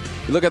offense.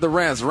 You look at the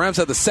Rams. The Rams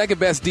have the second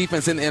best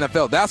defense in the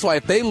NFL. That's why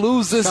if they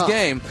lose this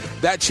game,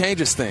 that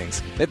changes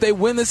things. If they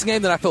win this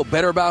game, then I feel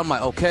better about them.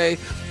 Like, okay,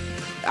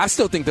 I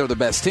still think they're the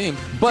best team.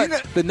 But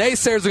the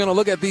naysayers are going to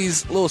look at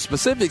these little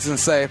specifics and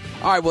say,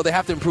 all right, well, they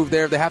have to improve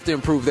there. They have to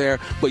improve there.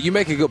 But you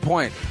make a good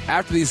point.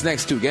 After these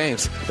next 2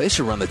 games, they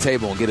should run the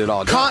table and get it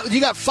all done. You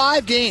got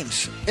 5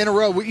 games in a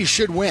row where you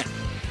should win.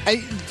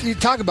 You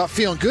talk about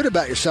feeling good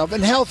about yourself,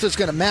 and health is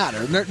going to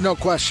matter. No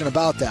question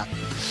about that.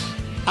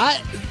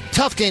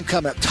 Tough game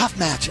coming up. Tough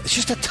match. It's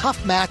just a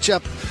tough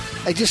matchup.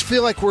 I just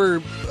feel like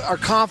our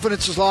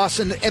confidence is lost,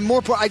 and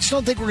more I just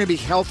don't think we're going to be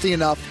healthy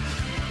enough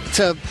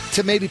to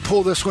maybe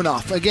pull this one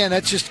off. Again,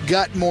 that's just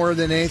gut more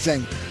than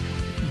anything.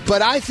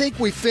 But I think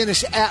we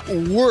finish at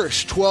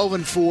worst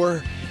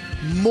 12-4.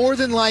 More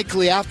than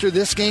likely, after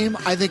this game,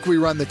 I think we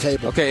run the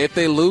table. Okay, if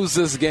they lose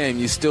this game,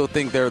 you still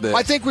think they're the...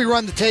 I think we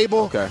run the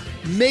table. Okay.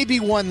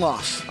 Maybe 1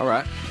 loss. All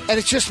right. And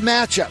it's just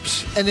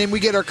matchups. And then we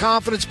get our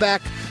confidence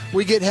back.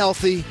 We get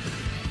healthy.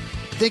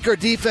 I think our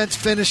defense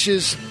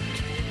finishes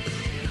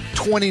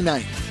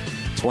 29th.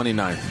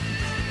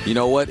 29th. You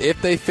know what?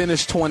 If they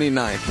finish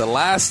 29th, the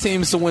last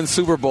teams to win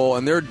Super Bowl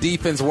and their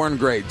defense weren't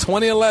great.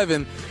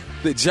 2011,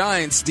 the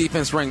Giants'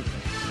 defense ranked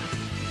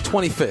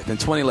 25th in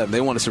 2011. They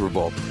won a Super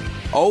Bowl.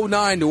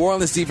 2009, New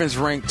Orleans defense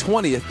ranked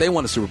 20th. They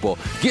won a Super Bowl.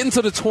 Get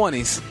into the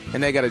 20s,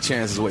 and they got a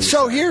chance is what you're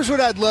saying. Here's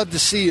what I'd love to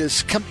see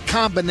is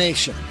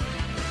combination.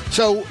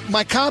 So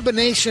my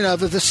combination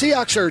of if the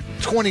Seahawks are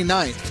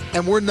 29th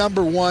and we're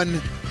number 1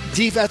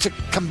 defense, that's a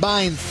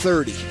combined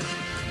 30.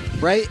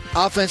 Right?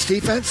 Offense,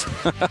 defense.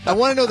 I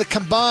want to know the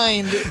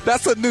combined.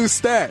 That's a new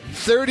stat.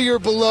 30 or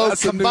below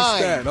that's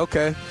combined. That's a new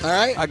stat. Okay. All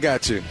right? I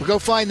got you. Well, go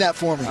find that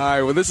for me. All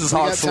right. Well, this is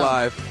Hawks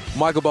Live.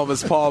 Michael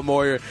Bumpus, Paul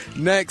Moyer.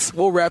 Next,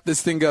 we'll wrap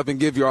this thing up and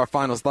give you our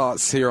final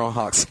thoughts here on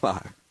Hawks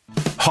Live.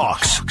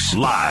 Hawks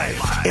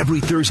Live. Every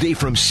Thursday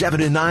from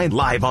 7 to 9,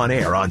 live on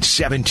air on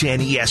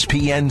 710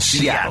 ESPN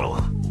Seattle.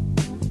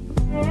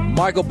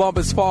 Michael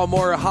Bumpus, Paul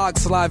Moyer,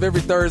 Hawks Live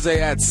every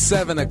Thursday at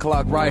 7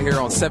 o'clock right here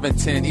on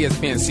 710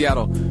 ESPN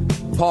Seattle.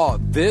 Paul,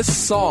 this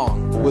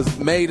song was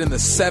made in the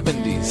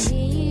 70s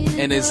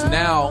and is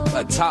now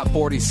a top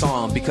 40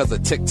 song because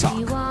of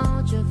TikTok.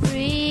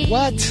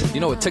 What? You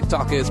know what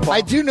TikTok is, Paul?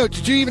 I do know.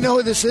 Did you even know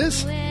who this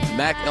is?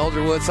 Mac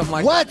Elderwood, something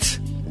like what? That.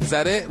 Is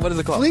that it? What is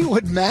it called?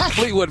 Fleetwood Mac?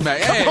 Fleetwood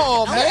Mac. Hey, come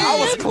on, man.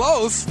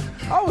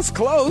 I was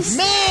close.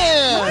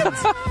 Man!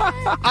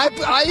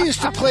 I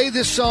used to play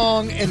this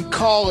song in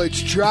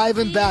college,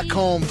 driving back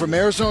home from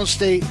Arizona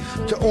State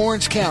to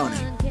Orange County.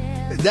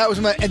 That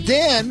was my. And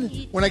then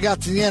when I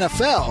got to the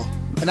NFL,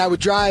 and I would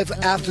drive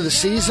after the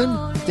season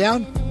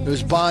down, it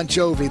was Bon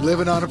Jovi,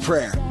 "Living on a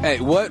Prayer." Hey,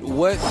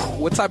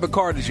 what type of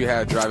car did you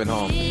have driving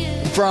home?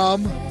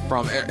 From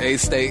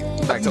A-State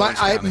back to Orange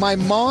County? My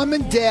mom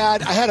and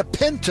dad. I had a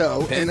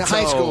Pinto in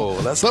high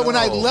school, but when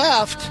I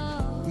left,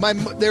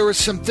 there was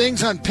some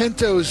things on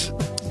Pintos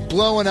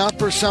blowing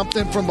up or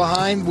something from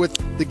behind with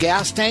the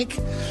gas tank.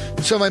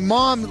 So my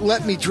mom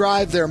let me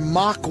drive their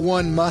Mach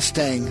 1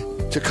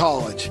 Mustang to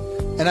college.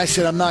 And I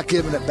said, I'm not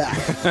giving it back.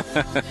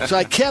 So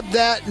I kept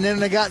that, and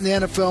then I got in the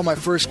NFL. My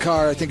first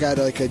car, I think I had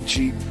like a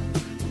Jeep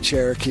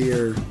Cherokee,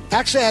 or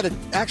actually I had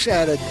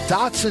a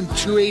Datsun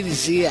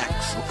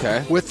 280ZX.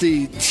 Okay. With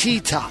the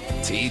T-top.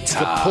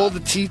 To pull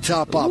the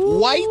T-top up. Ooh.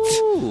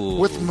 White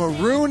with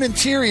maroon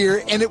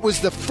interior, and it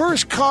was the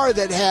first car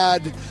that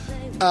had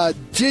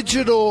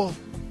digital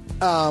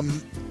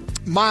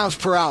miles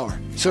per hour.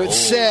 So it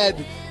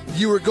said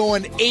you were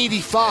going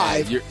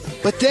 85,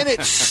 but then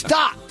it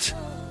stopped.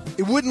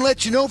 It wouldn't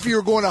let you know if you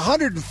were going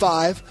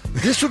 105.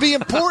 This would be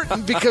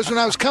important because when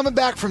I was coming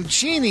back from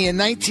Cheney in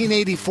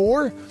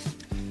 1984,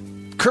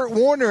 Kurt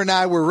Warner and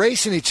I were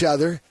racing each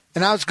other,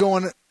 and I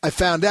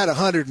found out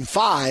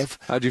 105.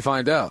 How'd you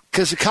find out?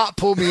 Because the cop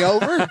pulled me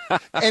over,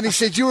 and he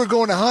said, you were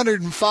going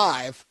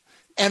 105.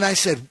 And I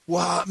said,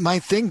 well, my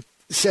thing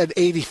said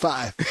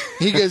 85.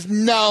 He goes,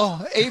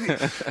 no,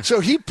 80.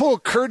 So he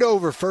pulled Kurt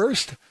over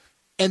first.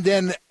 And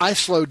then I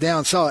slowed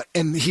down, saw it,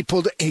 and he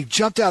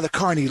jumped out of the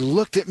car, and he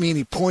looked at me, and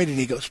he pointed, and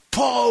he goes,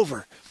 pull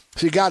over.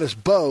 So he got us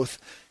both.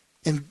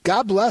 And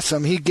God bless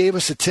him, he gave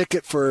us a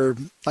ticket for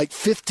like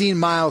 15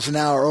 miles an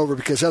hour over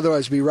because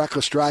otherwise it'd be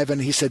reckless driving.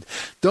 He said,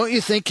 don't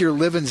you think your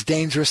living's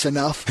dangerous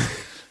enough?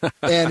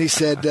 And he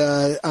said,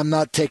 I'm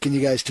not taking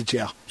you guys to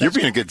jail. You're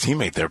being a good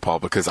teammate there, Paul,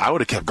 because I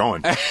would have kept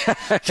going.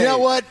 You know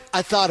what?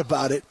 I thought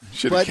about it.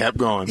 Should have kept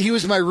going. He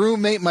was my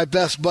roommate, my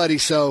best buddy,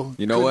 so.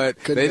 You know what?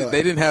 They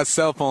didn't have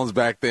cell phones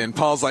back then.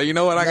 Paul's like, you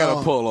know what? I got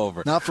to pull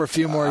over. Not for a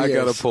few more years. I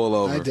got to pull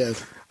over. I did.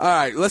 All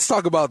right, let's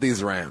talk about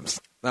these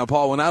Rams. Now,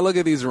 Paul, when I look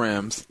at these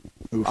Rams,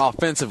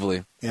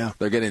 offensively,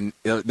 they're going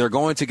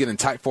to get in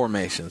tight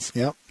formations.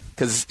 Yep.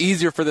 Because it's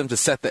easier for them to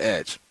set the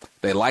edge.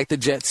 They like the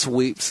jet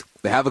sweeps.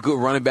 They have a good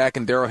running back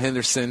in Darrell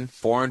Henderson,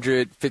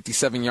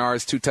 457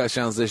 yards, 2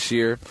 touchdowns this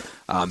year.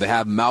 They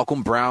have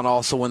Malcolm Brown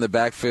also in the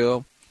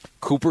backfield.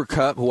 Cooper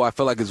Kupp, who I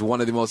feel like is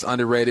one of the most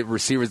underrated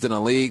receivers in the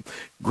league.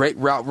 Great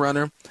route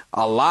runner.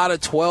 A lot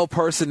of 12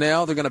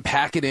 personnel. They're going to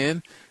pack it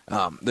in.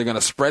 They're going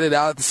to spread it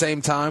out at the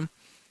same time.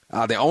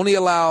 They only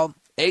allow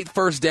 8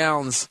 first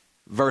downs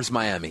versus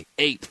Miami.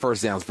 8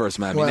 first downs versus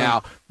Miami. Wow.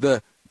 Now,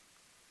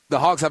 the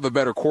Hawks have a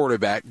better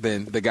quarterback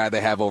than the guy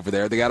they have over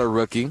there. They got a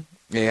rookie.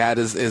 He had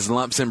his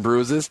lumps and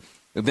bruises.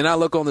 And then I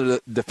look on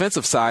the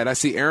defensive side. I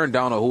see Aaron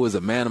Donald, who is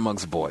a man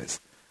amongst boys.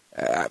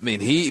 I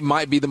mean, he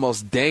might be the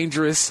most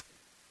dangerous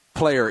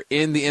player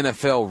in the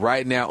NFL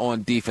right now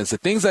on defense. The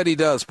things that he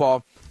does,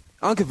 Paul,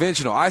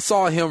 unconventional. I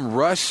saw him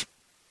rush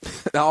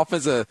the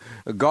offensive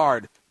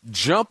guard,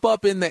 jump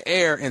up in the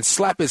air, and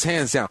slap his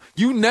hands down.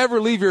 You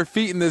never leave your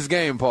feet in this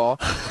game,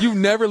 Paul. You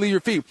never leave your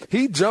feet.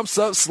 He jumps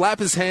up, slap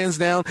his hands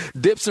down,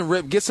 dips and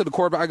rip, gets to the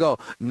quarterback. I go,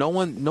 no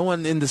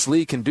one in this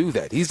league can do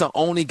that. He's the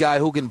only guy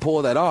who can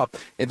pull that off.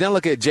 And then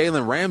look at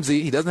Jalen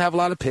Ramsey. He doesn't have a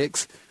lot of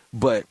picks,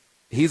 but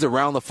he's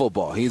around the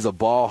football. He's a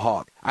ball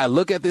hawk. I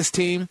look at this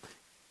team,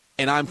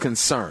 and I'm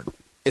concerned,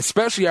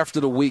 especially after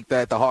the week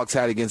that the Hawks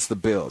had against the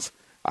Bills.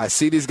 I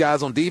see these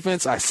guys on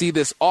defense. I see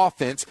this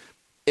offense.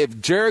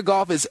 If Jared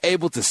Goff is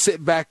able to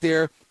sit back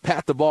there,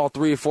 pat the ball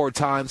 3 or 4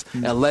 times,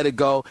 and let it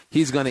go,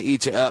 he's going to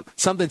eat you up.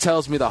 Something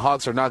tells me the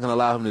Hawks are not going to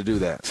allow him to do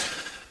that.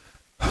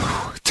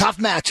 Tough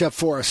matchup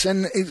for us.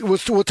 And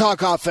we'll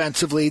talk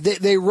offensively.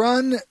 They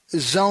run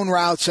zone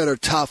routes that are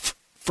tough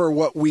for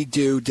what we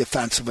do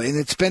defensively, and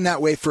it's been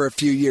that way for a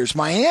few years.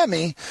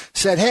 Miami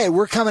said, hey,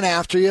 we're coming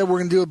after you. We're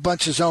going to do a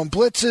bunch of zone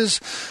blitzes,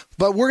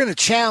 but we're going to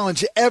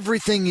challenge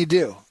everything you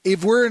do.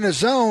 If we're in a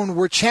zone,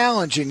 we're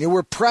challenging you.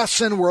 We're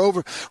pressing.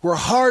 We're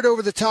hard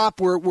over the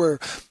top.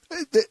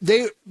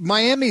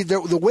 Miami,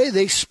 the way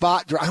they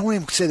spot, I don't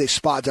even say they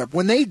spot drop.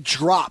 When they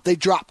drop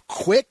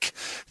quick.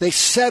 They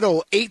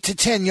settle 8 to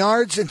 10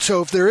 yards. And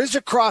so if there is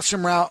a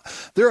crossing route,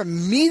 they're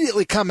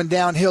immediately coming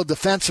downhill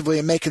defensively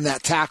and making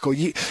that tackle.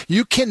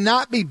 You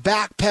cannot be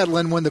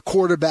backpedaling when the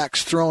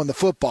quarterback's throwing the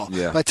football.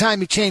 Yeah. By the time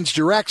you change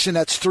direction,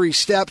 that's 3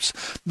 steps.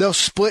 They'll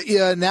split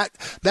you, and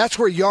that's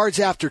where yards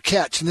after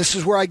catch. And this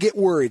is where I get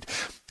worried.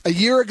 A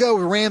year ago,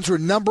 the Rams were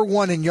number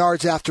 1 in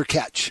yards after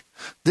catch.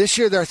 This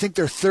year, I think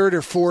they're 3rd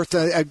or 4th.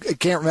 I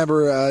can't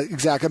remember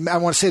exactly. I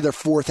want to say they're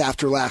 4th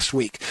after last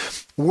week.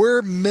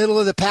 We're middle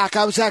of the pack.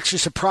 I was actually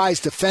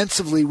surprised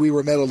defensively we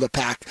were middle of the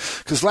pack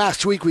because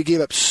last week we gave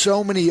up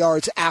so many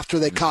yards after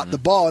they caught the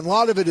ball. And a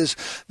lot of it is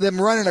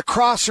them running a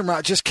crossing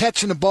route, just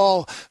catching the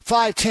ball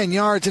 5-10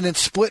 yards and then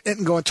splitting it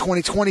and going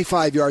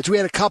 20-25 yards. We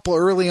had a couple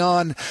early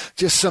on,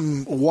 just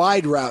some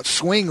wide routes,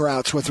 swing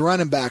routes with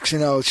running backs.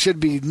 It should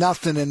be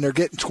nothing and they're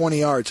getting 20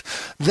 yards.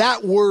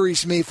 That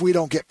worries me if we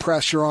don't get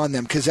pressure on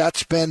them because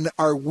that's been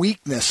our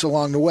weakness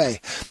along the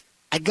way.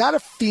 I got a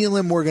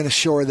feeling we're going to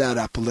shore that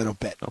up a little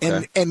bit.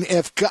 Okay. And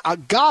if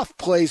Goff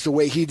plays the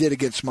way he did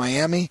against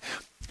Miami,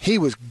 he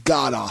was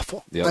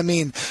god-awful. Yep. I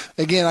mean,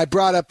 again, I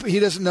brought up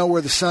he doesn't know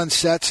where the sun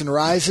sets and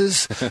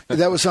rises.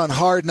 That was on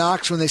Hard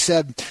Knocks when they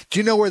said, do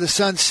you know where the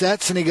sun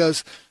sets? And he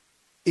goes,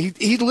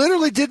 he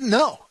literally didn't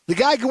know. The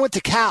guy went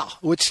to Cal,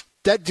 which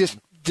that just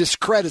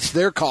discredits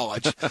their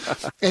college.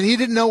 And he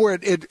didn't know where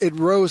it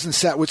rose and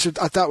set, which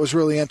I thought was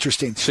really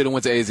interesting. Should have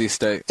went to AZ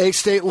State.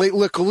 A-State,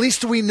 look, at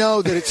least we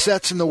know that it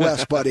sets in the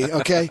West, buddy,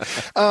 okay?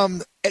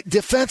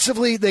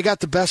 Defensively, they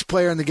got the best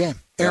player in the game,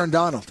 Aaron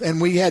Donald. And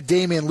we had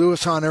Damian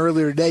Lewis on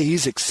earlier today.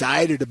 He's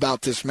excited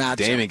about this matchup.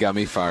 Damian got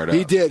me fired up.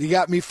 He did. He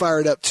got me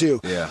fired up, too.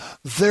 Yeah.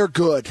 They're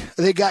good.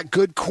 They got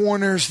good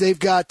corners. They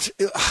got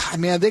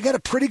a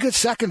pretty good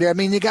secondary. I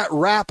mean, you got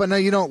Rapp. I know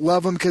you don't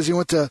love him because he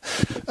went to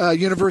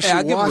University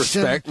of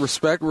Washington. I give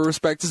respect where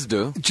respect is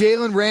due.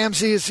 Jalen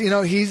Ramsey is,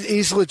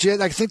 he's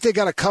legit. I think they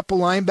got a couple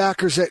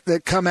linebackers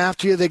that come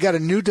after you. They got a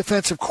new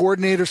defensive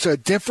coordinator, so a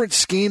different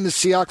scheme the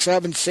Seahawks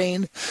haven't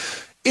seen.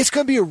 It's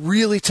going to be a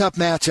really tough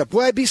matchup.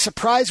 Would I be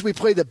surprised we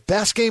play the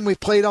best game we've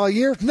played all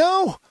year?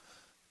 No.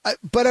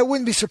 But I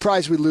wouldn't be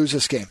surprised we lose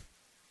this game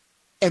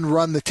and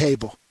run the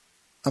table.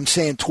 I'm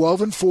saying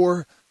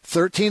 12-4,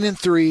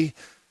 13-3.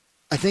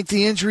 I think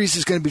the injuries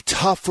is going to be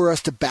tough for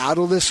us to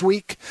battle this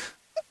week.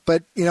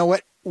 But you know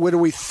what? What are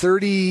we,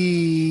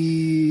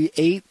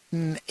 38-8,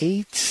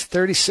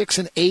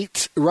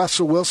 36-8?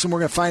 Russell Wilson,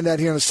 we're going to find out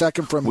here in a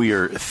second from... We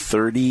are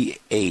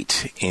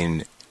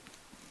 38-9.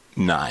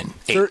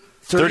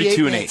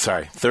 32-8.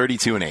 Sorry,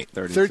 32-8.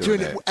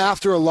 32-8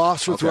 after a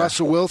loss with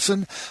Russell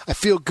Wilson. I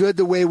feel good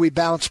the way we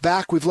bounce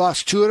back. We've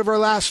lost 2 out of our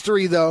last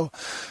 3, though.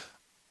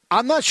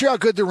 I'm not sure how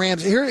good the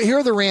Rams... Here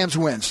are the Rams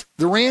wins.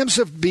 The Rams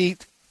have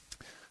beat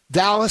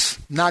Dallas,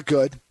 not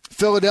good.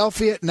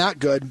 Philadelphia, not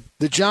good.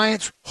 The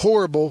Giants,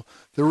 horrible.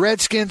 The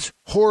Redskins,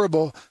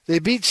 horrible. They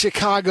beat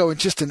Chicago in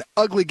just an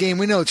ugly game.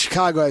 We know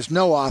Chicago has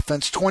no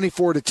offense,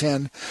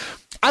 24-10.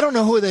 I don't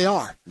know who they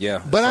are.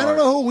 Yeah, but I don't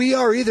know who we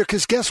are either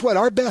because guess what?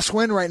 Our best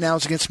win right now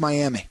is against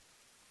Miami.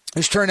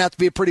 It's turned out to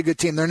be a pretty good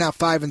team. They're now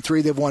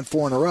 5-3. They've won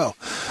 4 in a row.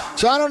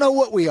 So I don't know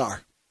what we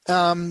are.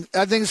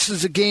 I think this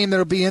is a game that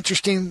will be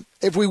interesting.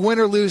 If we win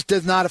or lose,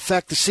 does not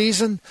affect the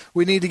season.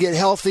 We need to get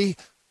healthy.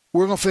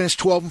 We're going to finish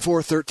 12-4,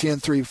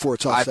 13-3 before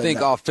it's all said. I think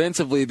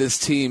offensively, this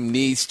team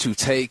needs to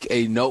take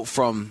a note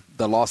from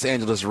the Los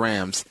Angeles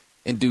Rams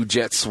and do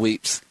jet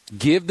sweeps.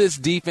 Give this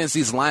defense,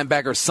 these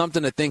linebackers,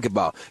 something to think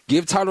about.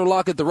 Give Tyler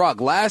Lockett the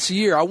rock. Last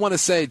year, I want to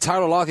say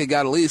Tyler Lockett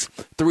got at least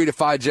 3 to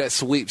 5 jet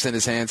sweeps in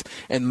his hands,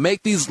 and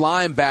make these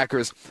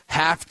linebackers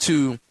have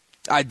to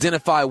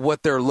identify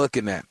what they're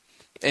looking at.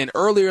 And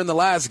earlier in the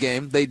last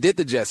game, they did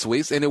the jet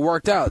sweeps, and it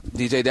worked out.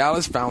 DJ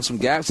Dallas found some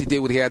gaps. He did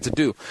what he had to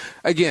do.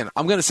 Again,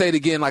 I'm going to say it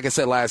again like I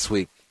said last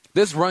week.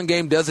 This run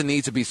game doesn't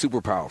need to be super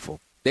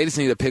powerful. They just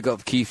need to pick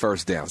up key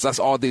first downs. That's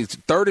all these.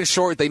 Third and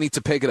short, they need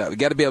to pick it up. You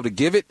got to be able to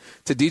give it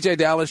to DJ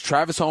Dallas,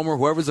 Travis Homer,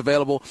 whoever's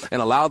available, and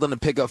allow them to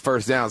pick up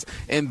first downs.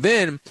 And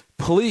then,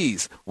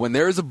 please, when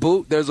there's a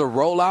boot, there's a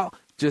rollout,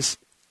 just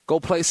go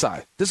play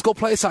side. Just go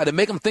play side and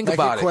make them think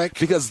about it.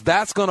 Because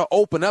that's going to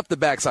open up the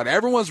backside.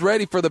 Everyone's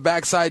ready for the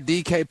backside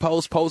DK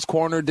post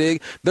corner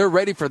dig. They're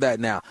ready for that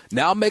now.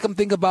 Now make them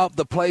think about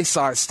the play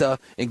side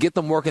stuff and get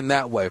them working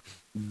that way.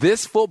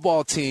 This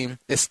football team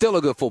is still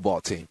a good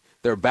football team.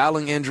 They're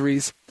battling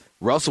injuries.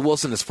 Russell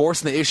Wilson is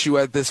forcing the issue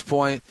at this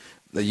point.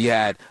 You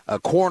had a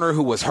corner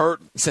who was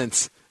hurt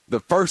since the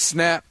first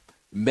snap.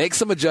 Make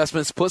some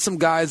adjustments. Put some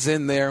guys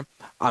in there.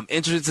 I'm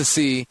interested to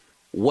see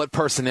what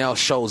personnel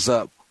shows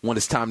up when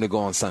it's time to go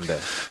on Sunday.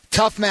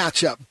 Tough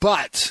matchup,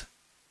 but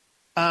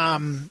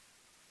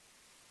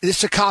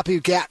it's a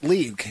copycat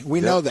league.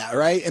 We know that,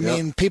 right? I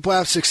mean, people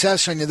have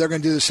success on you. They're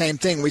going to do the same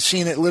thing. We've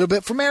seen it a little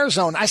bit from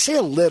Arizona. I say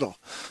a little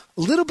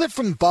bit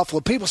from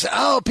Buffalo. People say,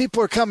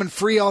 people are coming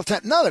free all the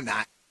time. No, they're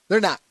not. They're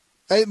not.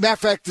 Matter of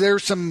fact,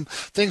 there's some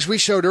things we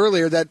showed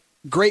earlier that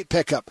great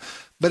pickup.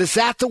 But is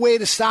that the way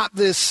to stop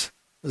this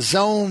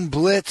zone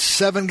blitz,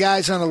 7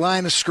 guys on the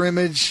line of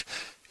scrimmage?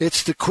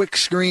 It's the quick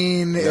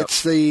screen. Yep.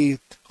 It's the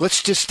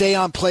let's just stay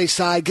on play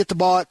side, get the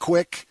ball out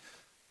quick,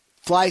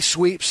 fly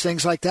sweeps,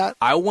 things like that.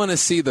 I want to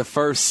see the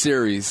first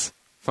series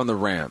from the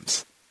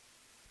Rams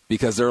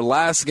because their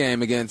last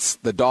game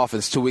against the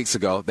Dolphins 2 weeks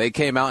ago, they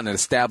came out and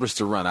established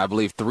the run. I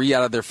believe 3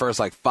 out of their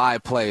first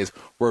 5 plays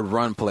were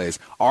run plays.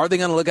 Are they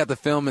going to look at the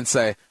film and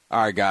say,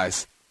 all right,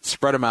 guys,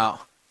 spread them out.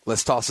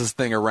 Let's toss this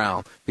thing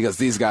around because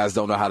these guys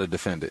don't know how to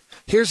defend it.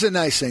 Here's the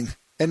nice thing.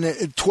 And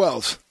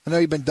 12s, I know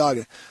you've been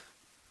dogging.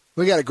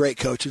 We got a great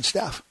coaching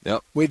staff.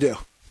 Yep. We do.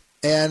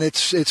 And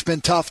it's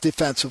been tough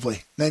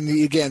defensively. Then,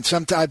 again,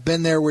 sometimes I've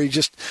been there where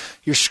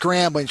you're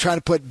scrambling, trying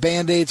to put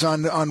Band-Aids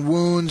on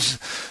wounds.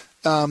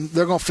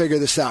 They're going to figure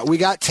this out. We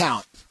got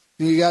talent.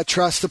 You got to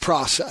trust the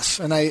process,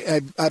 and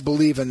I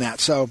believe in that.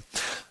 So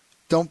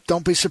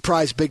don't be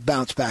surprised. Big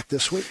bounce back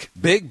this week.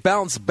 Big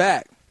bounce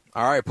back.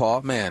 All right,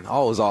 Paul. Man,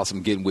 always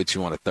awesome getting with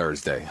you on a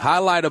Thursday.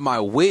 Highlight of my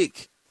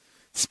week.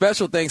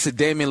 Special thanks to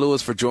Damian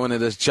Lewis for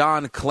joining us,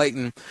 John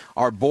Clayton,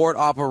 our board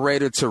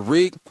operator,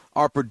 Tariq,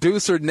 our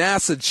producer,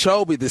 NASA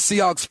Chobe. The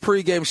Seahawks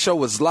pregame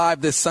show is live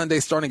this Sunday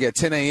starting at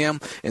 10 a.m.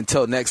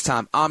 Until next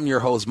time, I'm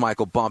your host,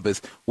 Michael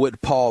Bumpus, with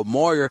Paul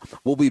Moyer.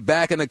 We'll be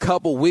back in a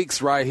couple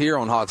weeks right here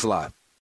on Hawks Live.